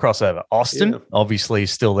got some crossover. Austin, obviously,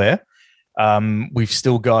 is still there. We've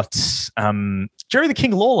still got Jerry the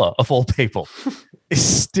King Lawler, of all people, is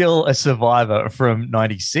still a survivor from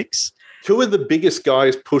 96. Two of the biggest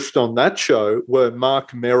guys pushed on that show were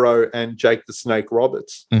Mark Mero and Jake the Snake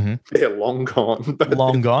Roberts. Mm-hmm. They're long gone.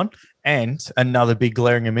 Long gone. And another big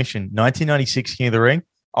glaring omission, 1996 King of the Ring,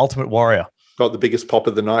 Ultimate Warrior. Got the biggest pop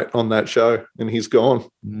of the night on that show, and he's gone.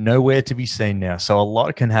 Nowhere to be seen now. So a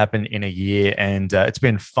lot can happen in a year, and it's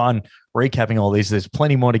been fun recapping all these. There's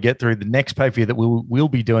plenty more to get through. The next pay-per-view that we'll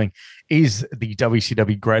be doing is the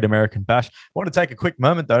WCW Great American Bash. I want to take a quick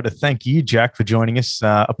moment, though, to thank you, Jack, for joining us.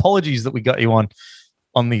 Apologies that we got you on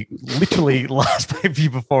the literally last pay-per-view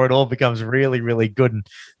before it all becomes really, really good and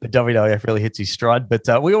the WWF really hits his stride.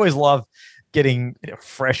 But we always love getting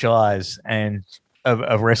fresh eyes and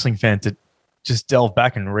a wrestling fan to just delve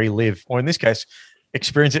back and relive, or in this case,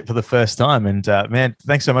 experience it for the first time. And man,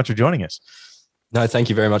 thanks so much for joining us. No, thank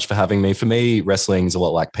you very much for having me. For me, wrestling is a lot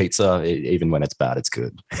like pizza. Even when it's bad, it's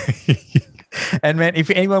good. And man,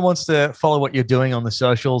 if anyone wants to follow what you're doing on the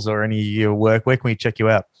socials or any of your work, where can we check you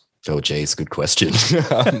out? Oh, geez, good question.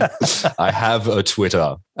 I have a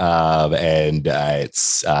Twitter, and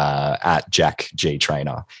it's at Jack G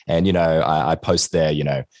Trainer, and I post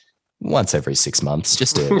there, once every 6 months,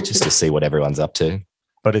 just to see what everyone's up to.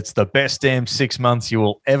 But it's the best damn 6 months you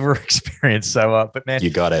will ever experience. So, but man, you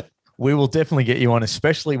got it. We will definitely get you on.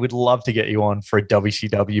 Especially, we'd love to get you on for a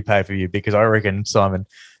WCW pay per view, because I reckon, Simon,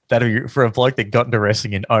 that for a bloke that got into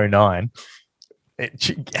wrestling in 2009,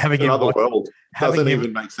 having another him world doesn't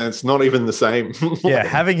even make sense. Not even the same. Yeah,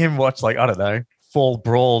 having him watch Fall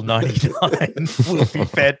Brawl 99 would be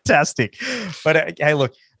fantastic. But hey,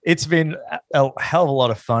 look. It's been a hell of a lot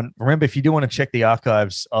of fun. Remember, if you do want to check the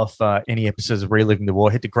archives of any episodes of Reliving the War,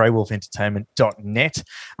 head to greywolfentertainment.net.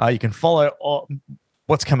 You can follow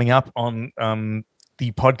what's coming up on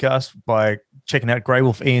the podcast by checking out Grey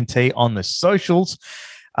Wolf ENT on the socials,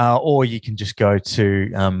 or you can just go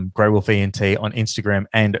to Grey Wolf ENT on Instagram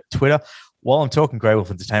and Twitter. While I'm talking Grey Wolf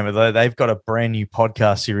Entertainment, though, they've got a brand new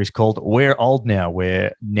podcast series called We're Old Now,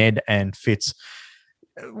 where Ned and Fitz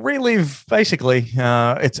relive, basically.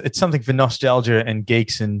 It's something for nostalgia and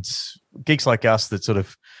geeks like us that sort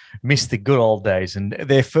of miss the good old days. And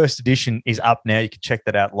their first edition is up now. You can check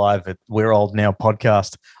that out live at We're Old Now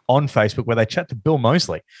podcast on Facebook, where they chat to Bill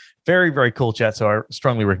Moseley. Very, very cool chat. So I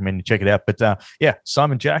strongly recommend you check it out. But yeah,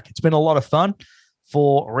 Simon, Jack, it's been a lot of fun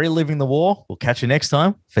for Reliving the War. We'll catch you next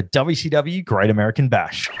time for WCW Great American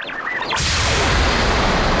Bash.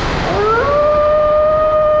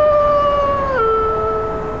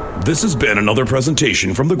 This has been another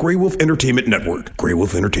presentation from the Grey Wolf Entertainment Network,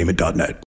 greywolfentertainment.net.